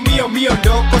 mio, mio, mio, mio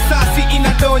ndoko Sasi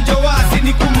inadonjo wasi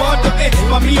ni kumoto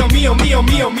Mamio, mio, mio,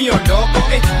 mio, mio ndoko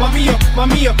Mamio,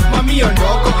 mamio, mamio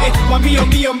ndoko Mamio,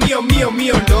 mio, mio, mio,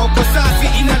 mio ndoko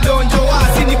Sasi inadonjo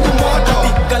wasi ni kumoto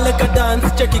Kaleka dance,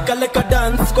 cheki kaleka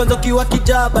dance Kwanza kiwa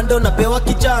kijaba ndo napewa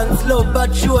kichance Low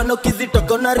but sure no kizito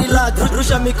kona relax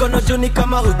Rusha mikono juni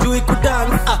kama hujui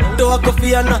kudance Toa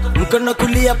kofia na mkono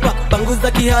kulia pa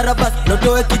Panguza kihara bas,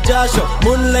 notoe kijasho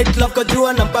Moonlight love kwa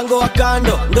jua na mpango wa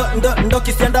kando Ndo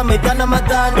kisianda maidana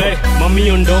madhano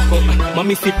Mami ondoko,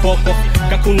 mami sipoko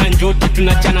Kakuna njoti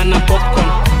tunachana na popcorn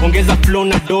Ongeza flow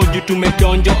na doju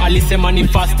tumedonjo Alisema ni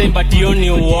fast time but hiyo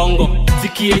ni uongo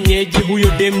Siki yenyeji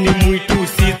huyo dem ni mwitu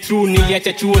See through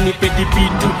niliacha chuo ni pedi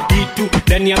bitu Itu,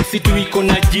 ndani ya msitu iko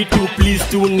na jitu Please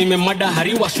tu nimemada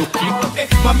hariwa shokitu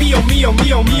Mamio, mio,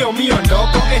 mio, mio, mio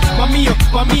ndoko Mamio,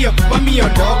 mamio, mamio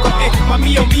ndoko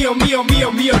Mamio, mio, mio,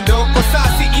 mio, mio ndoko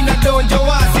Sasi inadonjo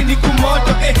wasi ni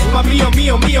kumoto Mamio,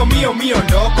 mio, mio, mio, mio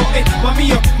ndoko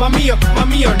Mamio, mamio,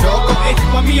 mamio ndoko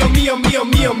Mamio, mio, mio,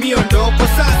 mio, mio ndoko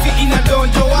Sasi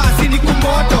inadonjo wasi ni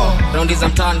kumoto Raundi za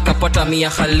mtaani kapata Mia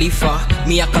Khalifa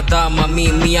Mia kadhaa mami,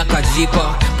 Mia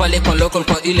kajipa Pale kwa local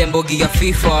kwa ile mbogi ya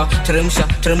FIFA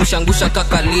Teremusha ngusha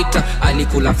kakalita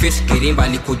Alikula fish kirimba,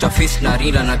 alikuja fish na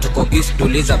rila Na tuko east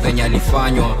tuliza venye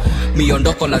alifanywa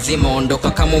Miondoko lazima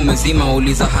ondoka kama umezima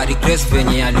Uliza Harry Grace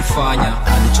venye alifanya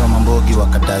Alichoma mbogi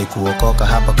wakadai kuokoka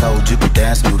Hapa ka ujibu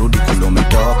dance nurudi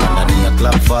kulometoka Ndani ya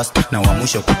club fast na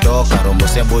wamusho kutoka Rombo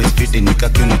sea boys fiti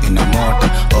nikakiuno inamoto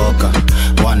Oka,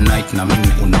 one night na mimi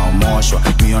unaomoshwa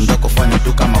Miondoko fanya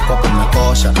tu kama kwako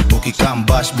umekosha Ukikaa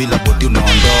mbash bila boti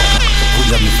unaondoka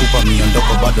Kuja mifupa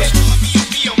miondoko bado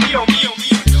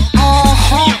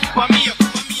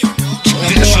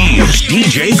This is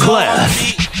DJ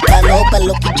Clef.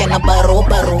 Balo kijana baro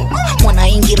Mwana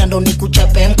ingira ndo ni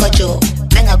kuchape mkacho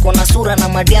Lenga kona sura na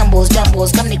madiambos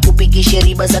Kam ni kupigishe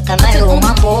riba za kanairo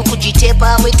Mambo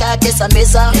kujitepa weta tesa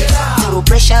meza Zero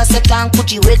pressure setan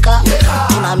kujiweka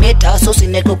Tunameta sosi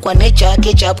neko kwa nature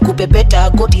Ketchup kupepeta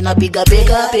goti na biga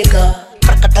bega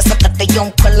Prakata sakata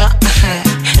yonkala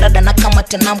Rada na kama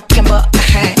tena mkemba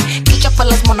Kichapa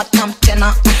lazima na kam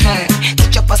tena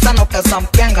Kichapa sana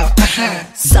utazampenga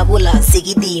Sabula,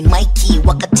 zigidi, maiki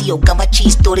Wakati yo gamba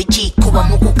chi, story chi Kuwa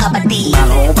muku kabadi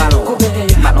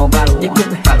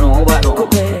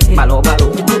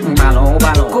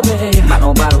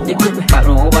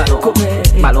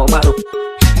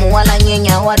Muwala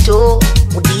nyenya watu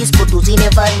Mudisco tuzine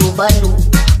valu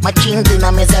Machingu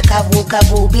na meza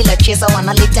kavu Bila chesa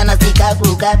wanaleta na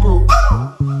zikagu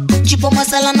Chipo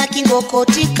masala na kingo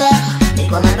kotika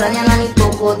Niko na ndanya na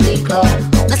nikokotika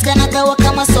Naskana gawa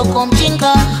kama soko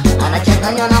mjinga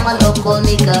Anachanganywa na maloko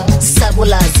nika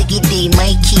Sabula zigidi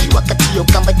maiki Wakati yo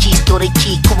kamba chi story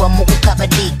chi Kuwa muku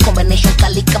kabadi Combination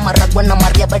kali kama ragwa na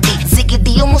mariabadi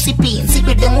Zigidi yo musipi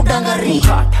Nsipide mudangari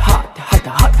Hot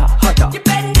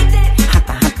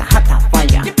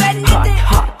fire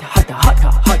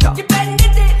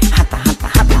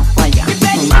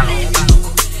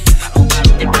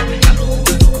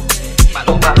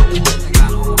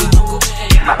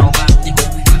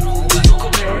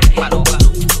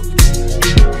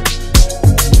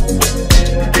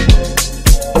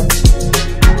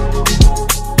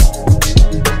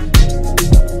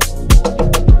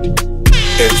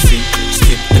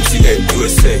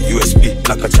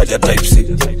Nakachaja type C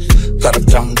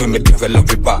Karatangu imedevelop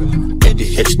vipa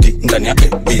ADHD ndani ya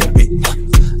ABNB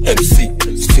MC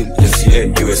still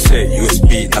LCA USA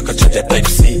USB nakachaja type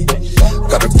C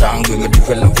Karatangu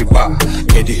imedevelop vipa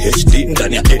ADHD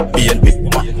ndani ya ABNB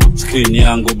Screen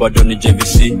yangu bado ni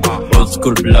JVC Old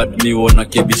school blood mi wona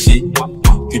KBC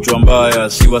Kichwa mbaya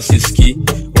siwa siski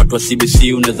Watu wa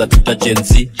CBC uneza tuta Gen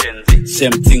Z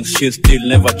Same things she still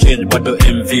never change Bado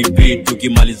MVP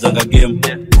tukimalizanga game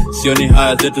Sioni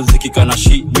haya zetu zikikana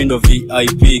shi Mindo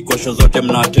VIP kwa show zote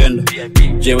mna attend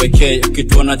JWK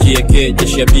ukituona JK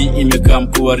Jeshi ya B imekaa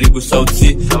mkuharibu South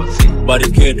C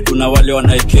Barricade kuna wale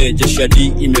wanaike Jeshi ya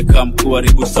D imekaa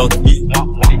mkuharibu South B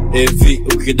AV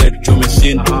ukidai tuchome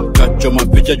scene Kachoma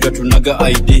picha jua tunaga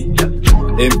ID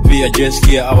MP ya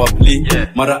Jeskia our plea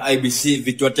Mara IBC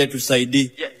vitu watetu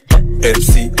saidi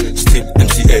MC still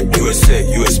MCA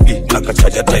USA USB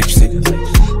nakachaja type C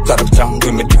Karatangu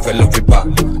imedevelop vipa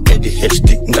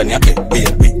ADHD ndani ya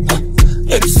ABNB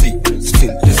MC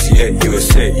still MCA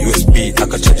USA USB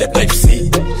nakachaja type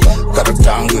C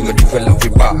Karatangu imedevelop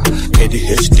vipa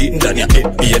ADHD ndani ya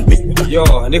ABNB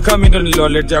Yo, ni kama ndo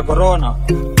niloletea corona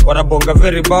wanabonga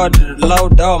very bad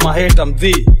loud down my hate I'm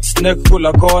the snake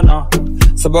kula kona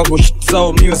sababu shit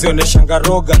zao music oneshanga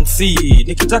arrogance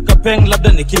nikitaka peng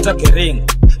labda nikitaka ring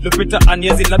Lupita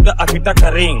Anyezi labda akitaka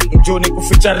ring Juni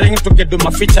kuficha ring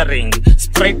tukiduma featuring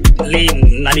Sprite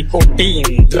lean na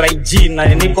nicotine Dry gin na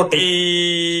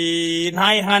nicotine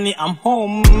Hi honey I'm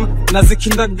home Nazi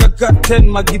kindergarten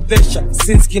magidesha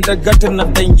Since kindergarten na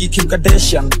daingi Kim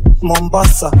Kardashian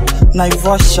Mombasa,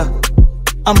 Naivasha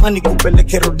Ama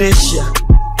nikupeleke Rhodesia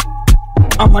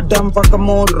Ama dampa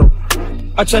kamoro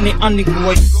Acha ni ani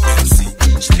kuwa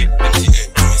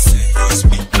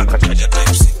Nakataja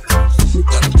type C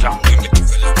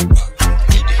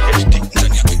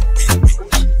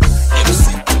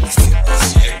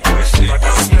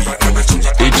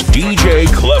It's DJ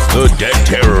Clef the Deck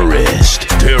Terrorist,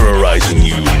 terrorizing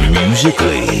you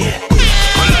musically.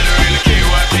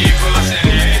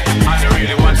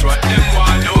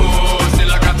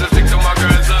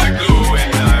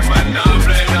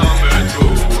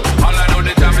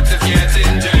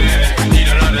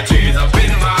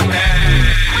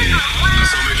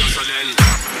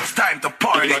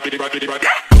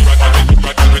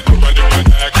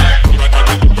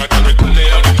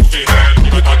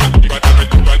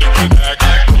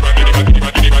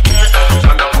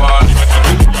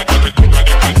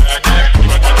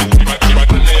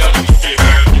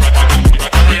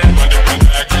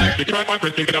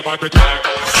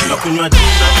 Nakunywa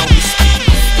gin ama whiskey,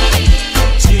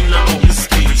 gin ama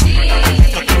whiskey.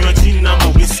 Nakunywa gin ama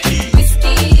whiskey,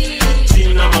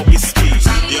 gin ama whiskey.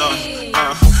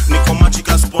 Yeah, niko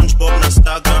machika SpongeBob na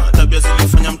Staga. Tabia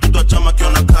zilifanya mtoto wa chama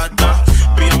kiona kada.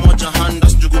 Pia moja handa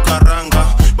njugu karanga.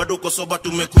 Bado uko soba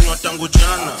tumekunywa tangu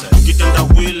jana. Kitenda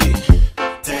wili,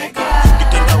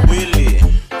 kitenda wili.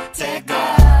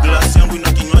 Glass yangu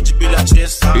ina kinywaji bila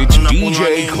chesa. It's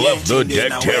DJ Clef the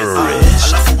Deck Terrorist.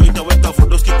 Alafu weka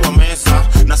fodoski kwa mesa.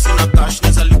 Na sina cash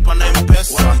neza lipa na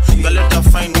Mpesa. Ngaleta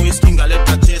fine whiskey,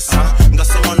 ngaleta chesa.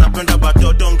 Ngasema napenda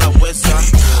batoto ngawesa.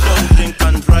 Don't drink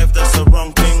and drive, that's the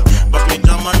wrong thing. But me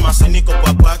jaman masiniko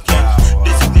kwa parking.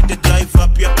 Designated driver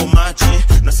pia kwa maji.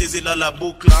 Na sizi lala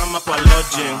bukla ama kwa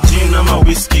lodging. Gin ama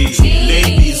whiskey,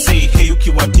 ladies say hey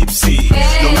ukiwa tipsy.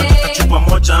 Na unataka chupa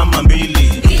moja ama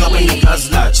mbili. Kawe ni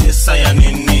gazla, chesa ya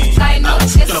nini?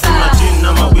 Tunakuna gin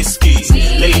ama whiskey,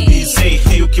 ladies say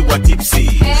hey ukiwa tipsy.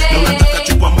 Na unataka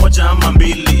chupa moja ama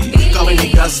mbili. Kawe ni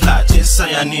gazla, chesa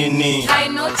ya nini?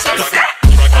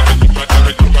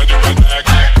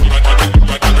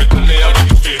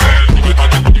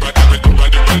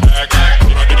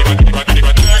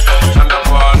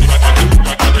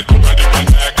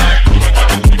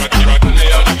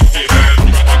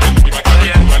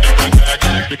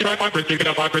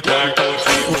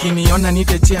 Ukiniona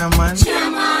nite chairman,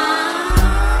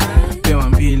 pewa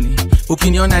mbili.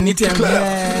 Ukiniona nite pewa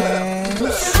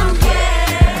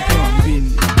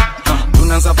mbili.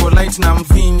 Tunaanza polite na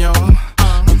mvinyo,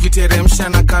 ukiteremsha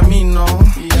na kamino.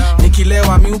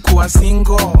 Nikilewa miuku wa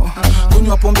singo,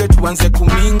 kunywa pombe tuanze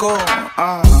kumingo.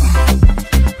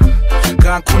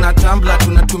 Kaa kuna tumbler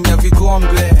tunatumia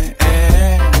vikombe.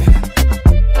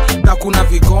 Kuna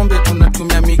vikombe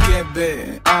tunatumia mikebe.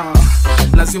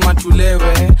 Lazima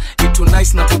tulewe, itu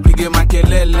nice na tupige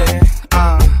makelele.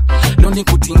 Leo ni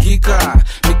kutingika,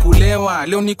 ni kulewa,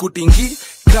 leo ni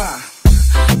kutingika.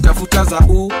 Tafuta za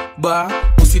Uber,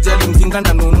 usijali mzinga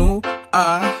na nunu.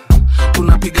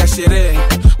 Tunapiga sherehe,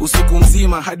 usiku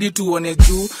mzima hadi tuone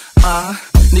juu.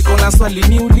 Niko na swali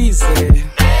niulize.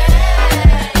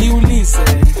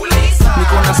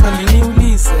 Niko na swali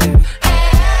niulize.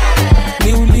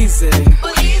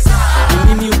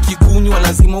 Nini ukikunywa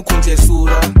lazima ukunje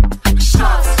sura?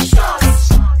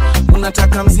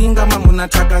 Unataka mzinga ama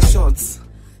unataka shots?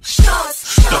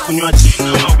 Nakunywa gin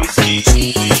ama whiskey,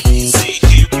 say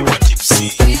hey ukiwa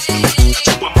tipsy.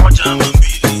 Chupa moja ama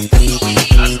mbili.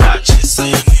 Gazla, chesa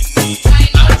ya nini?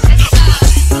 Nakunywa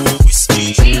gin ama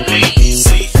whiskey, ladies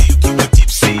say hey ukiwa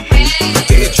tipsy.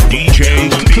 It's DJ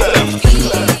Clef.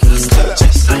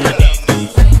 Chesa ya nini?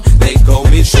 They call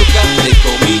me sugar, they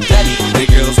call me daddy. The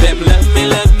girls them love me,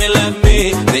 love me, love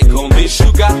me. They call me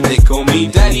sugar, they call me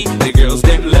daddy. The girls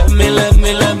them love me, love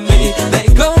me, love me. They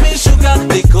call me sugar,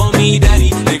 they call me daddy.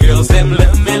 The girls them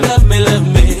love me, love me, love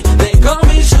me. They call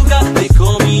me sugar, they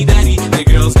call me daddy. The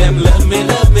girls them love me,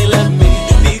 love me, love me.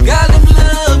 The girls them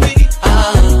love me,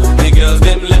 the girls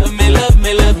them love me, love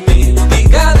me, love me. The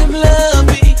girls them love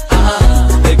me,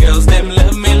 the girls them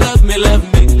love me, love me,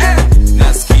 love me.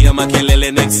 Nasikia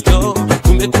makelele next door,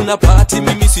 kumbe kuna party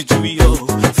mimi sijui yo.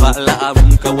 Fala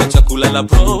amka wacha kulala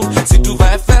bro,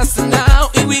 situvae fast now,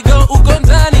 here we go. Uko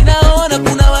ndani naona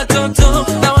kuna watoto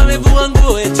na wamevua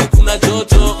nguo eti kuna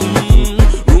joto.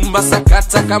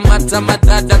 kamata kamata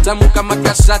madada tamu kama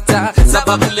kashata,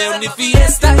 sababu leo ni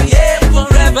fiesta, yeah,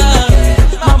 forever.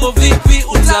 Mambo vipi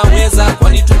utaweza,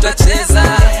 kwani tutacheza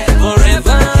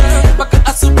forever mpaka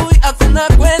asubuhi, hakuna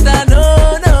kwenda, no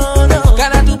no no.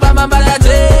 Kana tu baba mpaka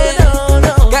no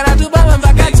no. Kana tu baba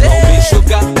mpaka they call me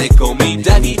sugar, they call me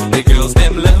daddy. The girls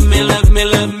them love me, love me,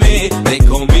 love me. They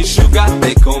call me sugar,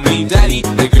 they call me daddy.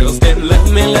 The girls them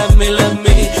love me, love me, love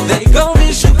me. They call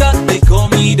me sugar, they call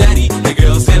me daddy. The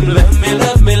girls them love me,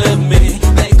 love me, love me.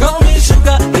 They call me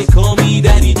sugar, they call me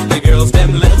daddy. The girls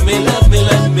them love me, love me,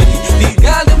 love me. The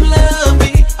girls them love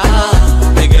me,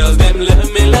 ah. The girls them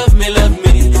love me, love me, love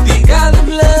me. The girls them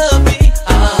love me,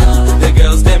 ah. The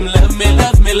girls them love me,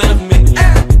 love me, love me.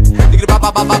 Think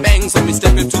about ba bang, so me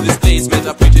step into this place. Met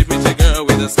a pretty girl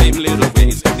with the same little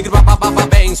waist. Think about ba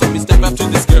bang, so me step up to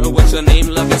this girl. What's your name?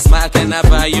 Love your smile, can I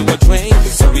buy you a drink?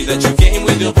 Sorry that you came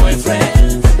with your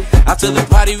boyfriend. After the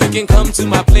party we can come to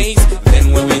my place.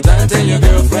 Then when we done, tell your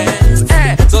girlfriends,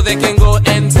 so they can go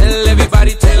and tell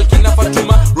everybody. Tell Kina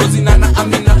Fatuma, Rosie, Nana,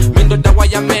 Amina, Mindo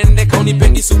Dawaya Mende, Kauni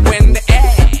Pendi Sukwende.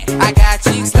 I got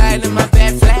chicks sliding in my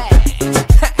bed flat.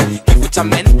 Give it a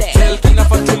mende. Tell Kina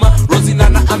Fatuma, Rosie,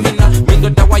 Nana, Amina, Mindo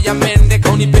Dawaya Mende,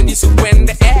 Kauni Pendi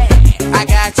Sukwende. I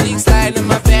got chicks sliding in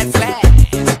my bed flat.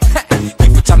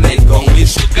 Give it a mende. Call me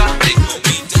sugar, they call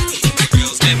me daddy. The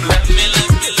girls them love me,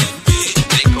 love me, love me.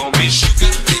 They call me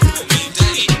sugar, they call me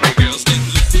daddy. The girls them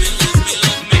love me,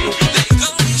 love me, love me. They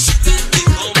call me sugar, they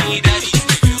call me daddy.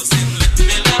 The girls them love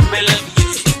me, love me, love me.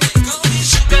 They call me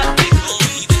sugar, they call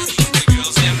me daddy. The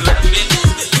girls them love me, love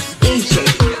me, love me.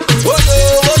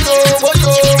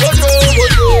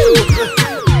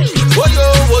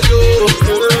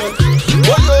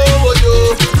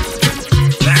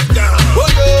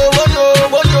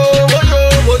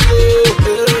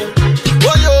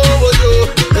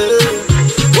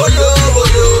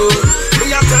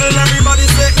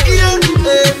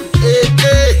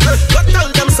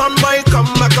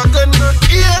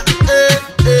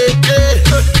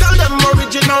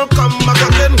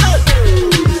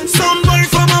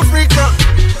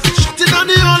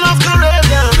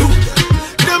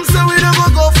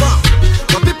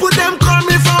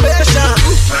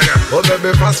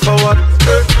 Fast forward,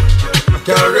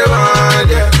 can't rewind,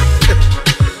 yeah.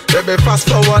 Baby, fast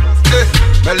forward,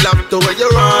 I love the way you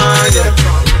run, yeah.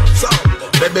 So,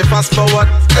 baby, fast forward, I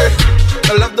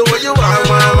love the way you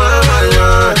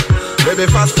run. Baby,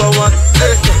 fast forward,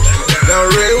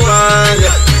 can't rewind,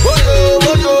 yeah. Woyo,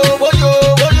 woyo, woyo,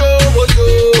 woyo, woyo,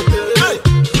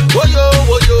 woyo,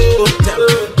 woyo,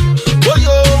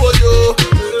 woyo, woyo,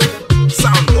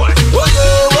 sound boy. Woyo,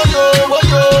 woyo,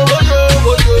 woyo, woyo,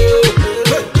 woyo.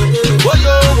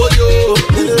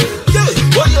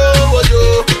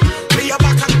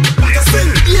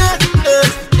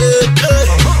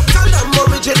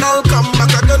 Original, come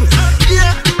back again.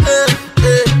 Yeah,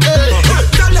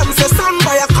 tell them say son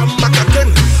boy come back again.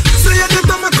 So you get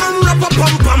them come rap a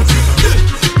pum pum.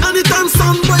 Anytime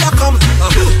son boy come,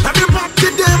 everybody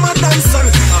them a dancing.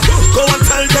 Go and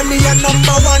tell them me a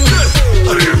number one.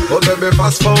 Oh baby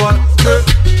fast forward,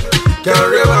 can't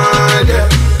rewind, yeah.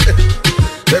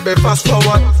 Baby fast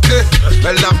forward,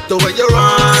 I love the way you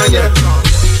run, yeah.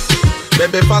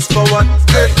 Baby fast forward,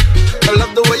 I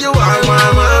love the way you run.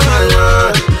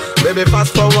 Baby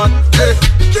fast forward,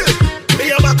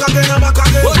 me a back again, I'm back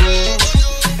again.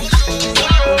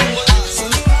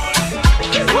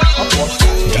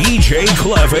 DJ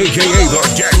Clef, aka the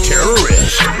Deck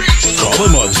Terrorist. Call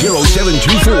him on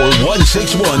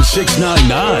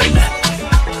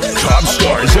 0724-161-699. Top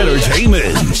Stars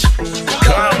Entertainment.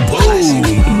 Kaboom!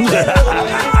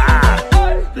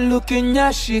 Looking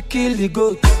at she kill the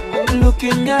goat.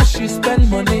 Looking at she spend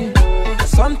money.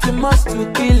 Something must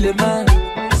to kill a man.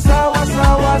 Sawa,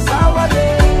 sawa, sawa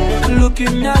day.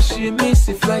 Looking at she miss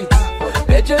the flight.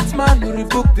 Agent man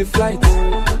rebook the flight.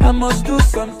 I must do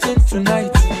something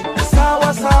tonight.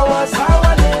 Sawa, sawa,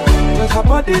 sawa day. Cause her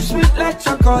body sweet like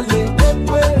chocolate.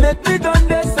 Make me done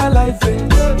this salivate.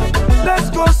 Let's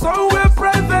go somewhere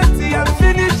private and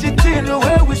finish it in the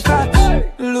way we start.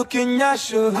 Looking at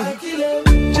you,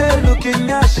 Jay looking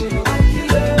at you.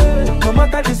 No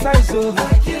matter the size of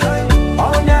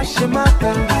all that she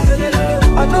matter.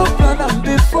 I don't plan on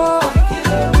before.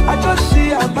 I just see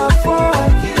her my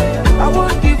phone. I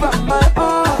won't give up my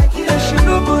all. And she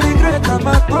no go regret on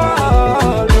my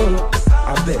call. I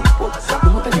bet, no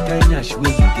matter the kind of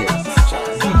way you get,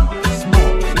 big,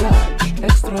 small, large,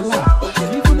 extra large,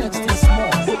 even extra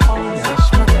small, all that.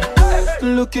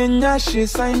 Looking at she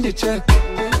sign the check.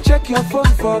 Check your phone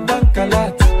for bank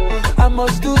alert. I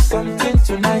must do something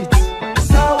tonight.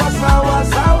 Sawa, sawa,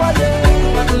 sawa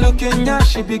day. But looking at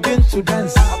she begin to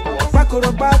dance. Back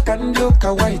Okoro back and look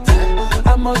a white.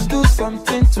 I must do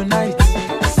something tonight.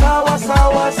 Sour,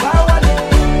 sour, sour.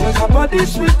 Cause her body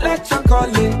sweet like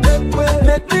chocolate.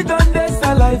 Make me done this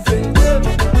alive.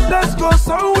 Let's go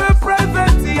somewhere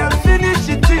private and finish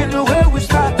it in the way we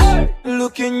start.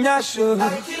 Looking at you.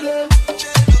 Looking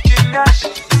at you.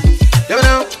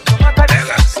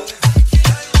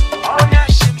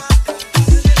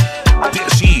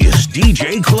 This is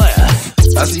DJ Clef.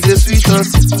 I see the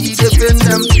sweetest, he depend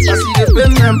them. I see the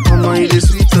pen them, oh my the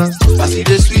sweetest. I see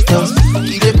the sweetest,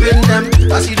 he depend them.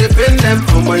 I see the pen them,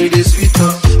 oh my the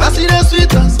sweetest. I see the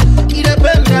sweetest, he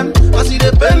depend them. I see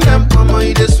the pen them, oh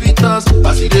my the sweetest.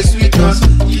 I see the sweetest,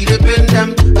 he depend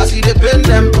them. I see the pen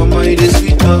them, oh my the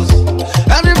sweetest.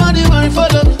 Everybody want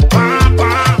follow me,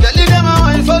 tell them I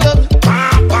want follow me.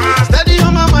 Steady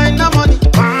on my mind, no money.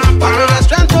 I the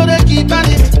strength so they keep on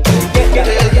it.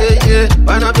 Yeah.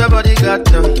 Wind up your body, get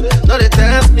down. No, they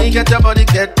test me, get your body,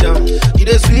 get down. You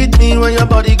they sweet me when your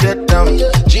body get down.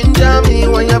 Ginger me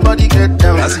when your body get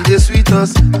down. I see the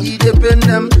sweetest, he depend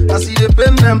them. I see the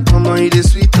pen them, oh my, the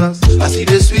sweetest. I see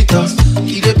the sweetest,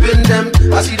 he depend them.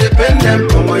 I see the pen them,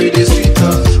 oh my, the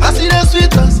sweetest. I see the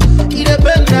sweetest, he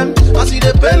depend them. I see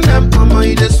the pen them, oh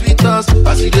my, the sweetest.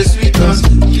 I see the sweetest,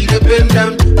 he depend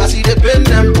them. I see the pen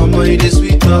them, oh my, the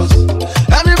sweetest.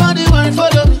 Everybody want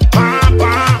follow me.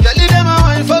 Tell them I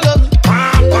want follow me.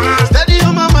 Steady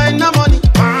on my mind, no money.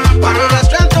 I know the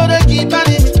strength so they keep on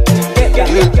it.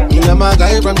 Yeah, my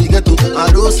guy from the ghetto.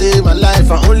 I don't save my life,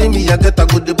 and only me I get a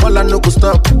good. The ball I no go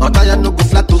stop, my tire no go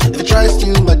flat. If you try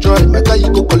steal my joy, my guy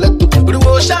you go collect. But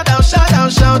oh, shout out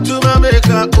to my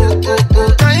maker.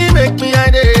 Oh, can you make me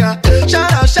idea?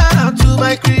 Shout out to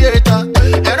my creator.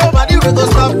 And nobody will go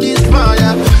stop this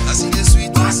fire. I see the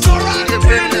sweet story, the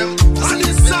pen them. I see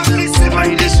the song, I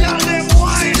see the sweet.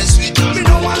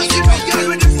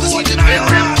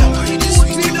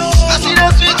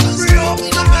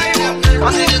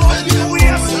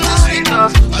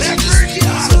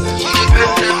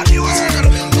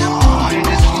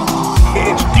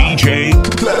 It's DJ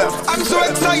Clef. I'm so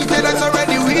excited, it's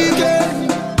already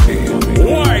weekend.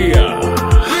 Wire.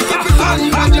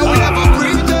 You will have a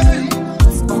great day.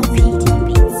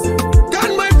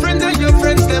 Can my friends and your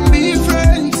friends them be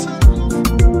friends?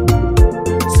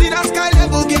 See that sky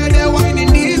level, get their wine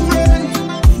in different.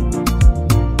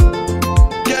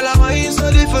 Girl, I wine so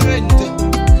different.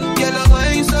 Girl, I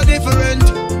wine so different.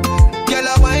 Girl,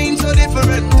 I wine so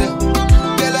different.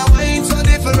 Girl, I wine so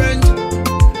different.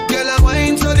 Girl, I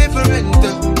wine so different.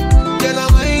 Girl, I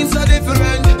wine so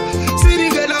different. See the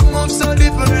girl I move so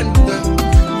different.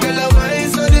 Girl, I wine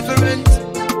so different.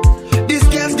 This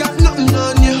girl's got nothing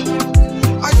on you.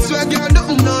 I swear, girl,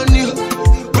 nothing on you.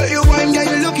 But you wine, girl,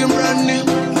 you looking brand new.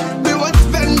 Me want to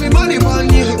spend me money on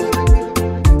you.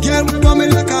 Girl, we want me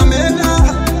like a mela.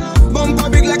 Bumper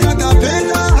big like a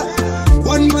tapela.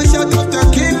 One more shot of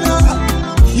tequila.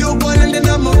 You born and then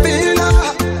I'm a villa.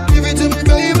 Give it to me,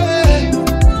 baby.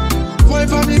 Wine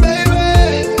for me,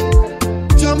 baby.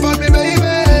 Jump on me,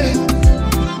 baby.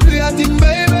 Do your thing,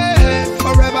 baby.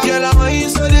 Forever. Girl, I wine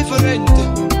so different.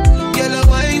 Girl, I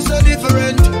wine so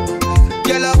different.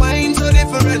 Girl, I wine so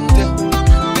different.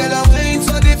 Girl, I wine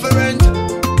so different.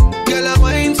 Girl, I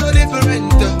wine so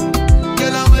different.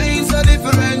 Girl, I wine so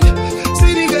different.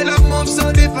 See the girl I move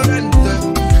so different.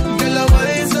 Girl, I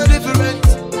wine so different.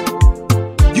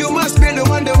 You must be the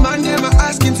one, the man them are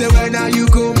asking, say when are you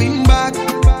coming back?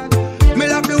 Me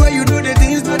love the way you do the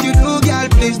things that you do, girl.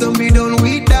 Please don't be done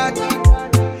with that.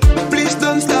 Please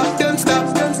don't stop, don't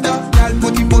stop, don't stop. Girl,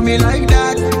 put it for me like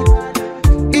that.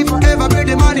 If I ever pay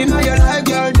the money in your life,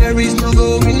 girl, there is no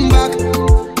going back.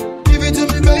 Give it to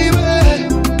me, baby.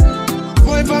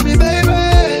 Wine for me, baby.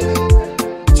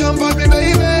 Jump on me,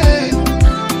 baby.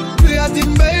 Do your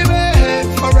thing, baby.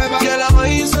 Forever. Girl, I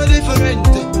wine so different.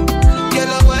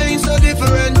 Girl, I wine so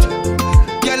different.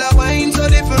 Girl, I wine so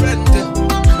different.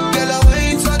 Girl, I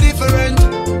wine so different.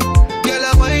 Girl,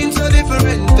 I wine so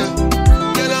different.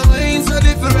 Girl, I wine so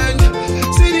different.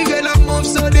 See the girl I move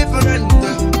so different.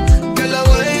 Girl, I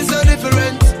wine so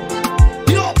different.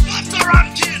 Yo, Master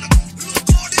Rankin. Look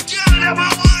how the girl never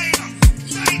wine.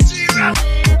 Nigeria.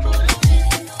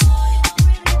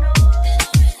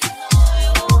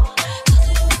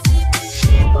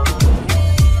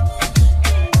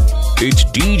 It's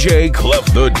DJ Clef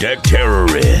the Deck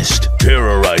Terrorist,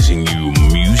 terrorizing you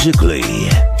musically.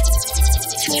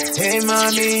 Hey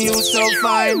mommy, you so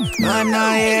fine. I'm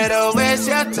not here to waste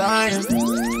your time.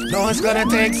 No, it's gonna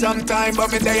take some time,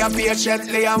 but me there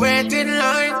patiently and wait in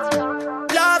line.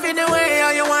 Love in the way how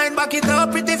you wind, back it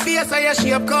up with the face how your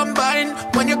shape combine.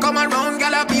 When you come around,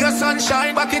 girl, I be your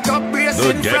sunshine. Back it up, brace The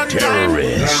in Deck front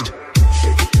Terrorist.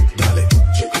 Dale,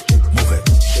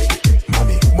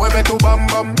 Mueve tu bam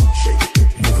bam.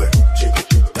 Mueve,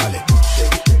 dale,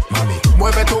 mami.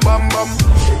 Mueve tu bam bam.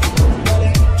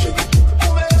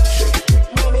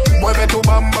 Mueve tu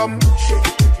bam bam.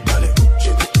 Dale,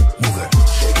 mueve,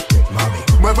 mami.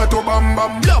 Mueve tu bam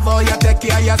bam. Love how you take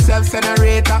care of yourself,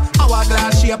 generator.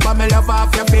 Hourglass shape and me love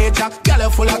off your feature. Girl, you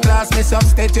full of class, me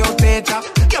substitute teacher.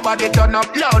 Your body turn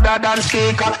up louder than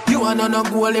speaker. You are no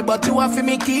goalie, but you are for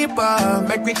me keeper.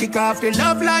 Make me kick off the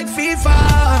love like FIFA.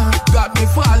 Got me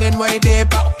falling way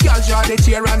deeper. Girl, draw the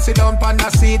chair and sit down on the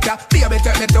seat. Baby,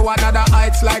 take me to another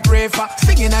heights like Rafa.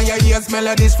 Singing on your ears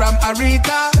melodies from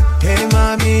Aretha. Hey,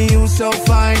 mommy, you so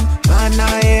fine. Man,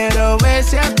 I here to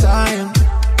waste your time.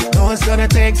 Know it's gonna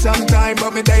take some time,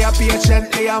 but me there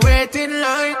patiently and wait in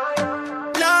line.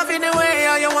 Love in the way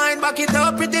how you wind, back it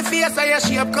up, pretty face how your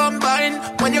shape combine.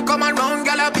 When you come around,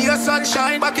 girl, I'll be your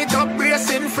sunshine. Back it up, brace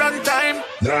in front time.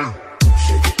 Yeah.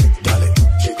 Dale,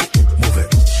 move it,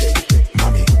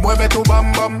 mami. Mueve tu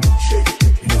bam bam.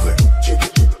 Move it,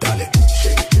 dale,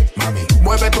 mami.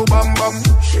 Mueve tu bam bam.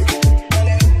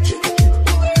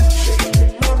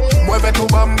 Mueve tu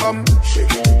bam bam.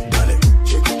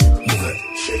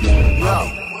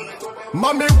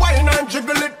 Mommy, wine and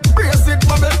jiggle it, brace it,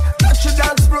 bubble. Touch it,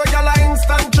 dance floor, y'all are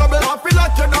instant trouble. I feel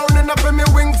like you down enough for me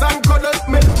wings and cuddle.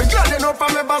 Me glad enough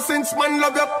from ever since man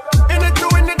love you. In it,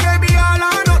 doing it, baby, all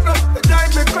or nothing. It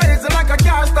drive me crazy like a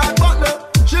car start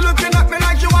button. She looking at me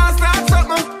like she wants to start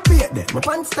something. Be it there, my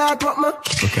pants start what, man.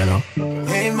 Okay, now.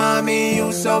 Hey, mommy,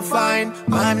 you so fine.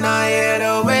 I'm not here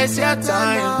to waste your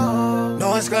time.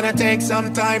 Know it's gonna take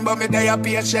some time, but me there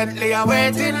patiently and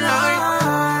wait in line.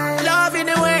 Love in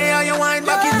the way how you wind,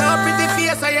 back it up, pretty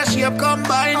face how your shape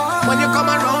combine. When you come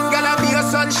around, girl, I'll be your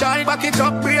sunshine. Back it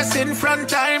up, brace in front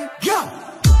time. Yeah.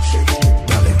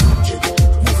 Dale,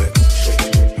 move it,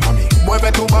 mami.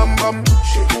 Mueve tu bam bam.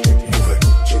 Move it,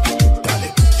 dale,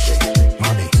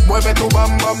 mami. Mueve tu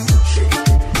bam bam.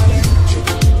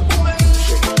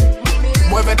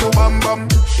 Mueve tu bam bam.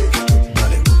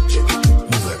 Dale,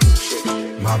 move it,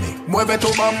 mami. Mueve tu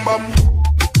bam bam.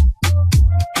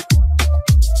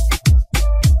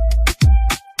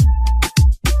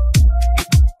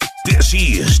 This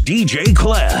is DJ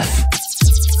Clef.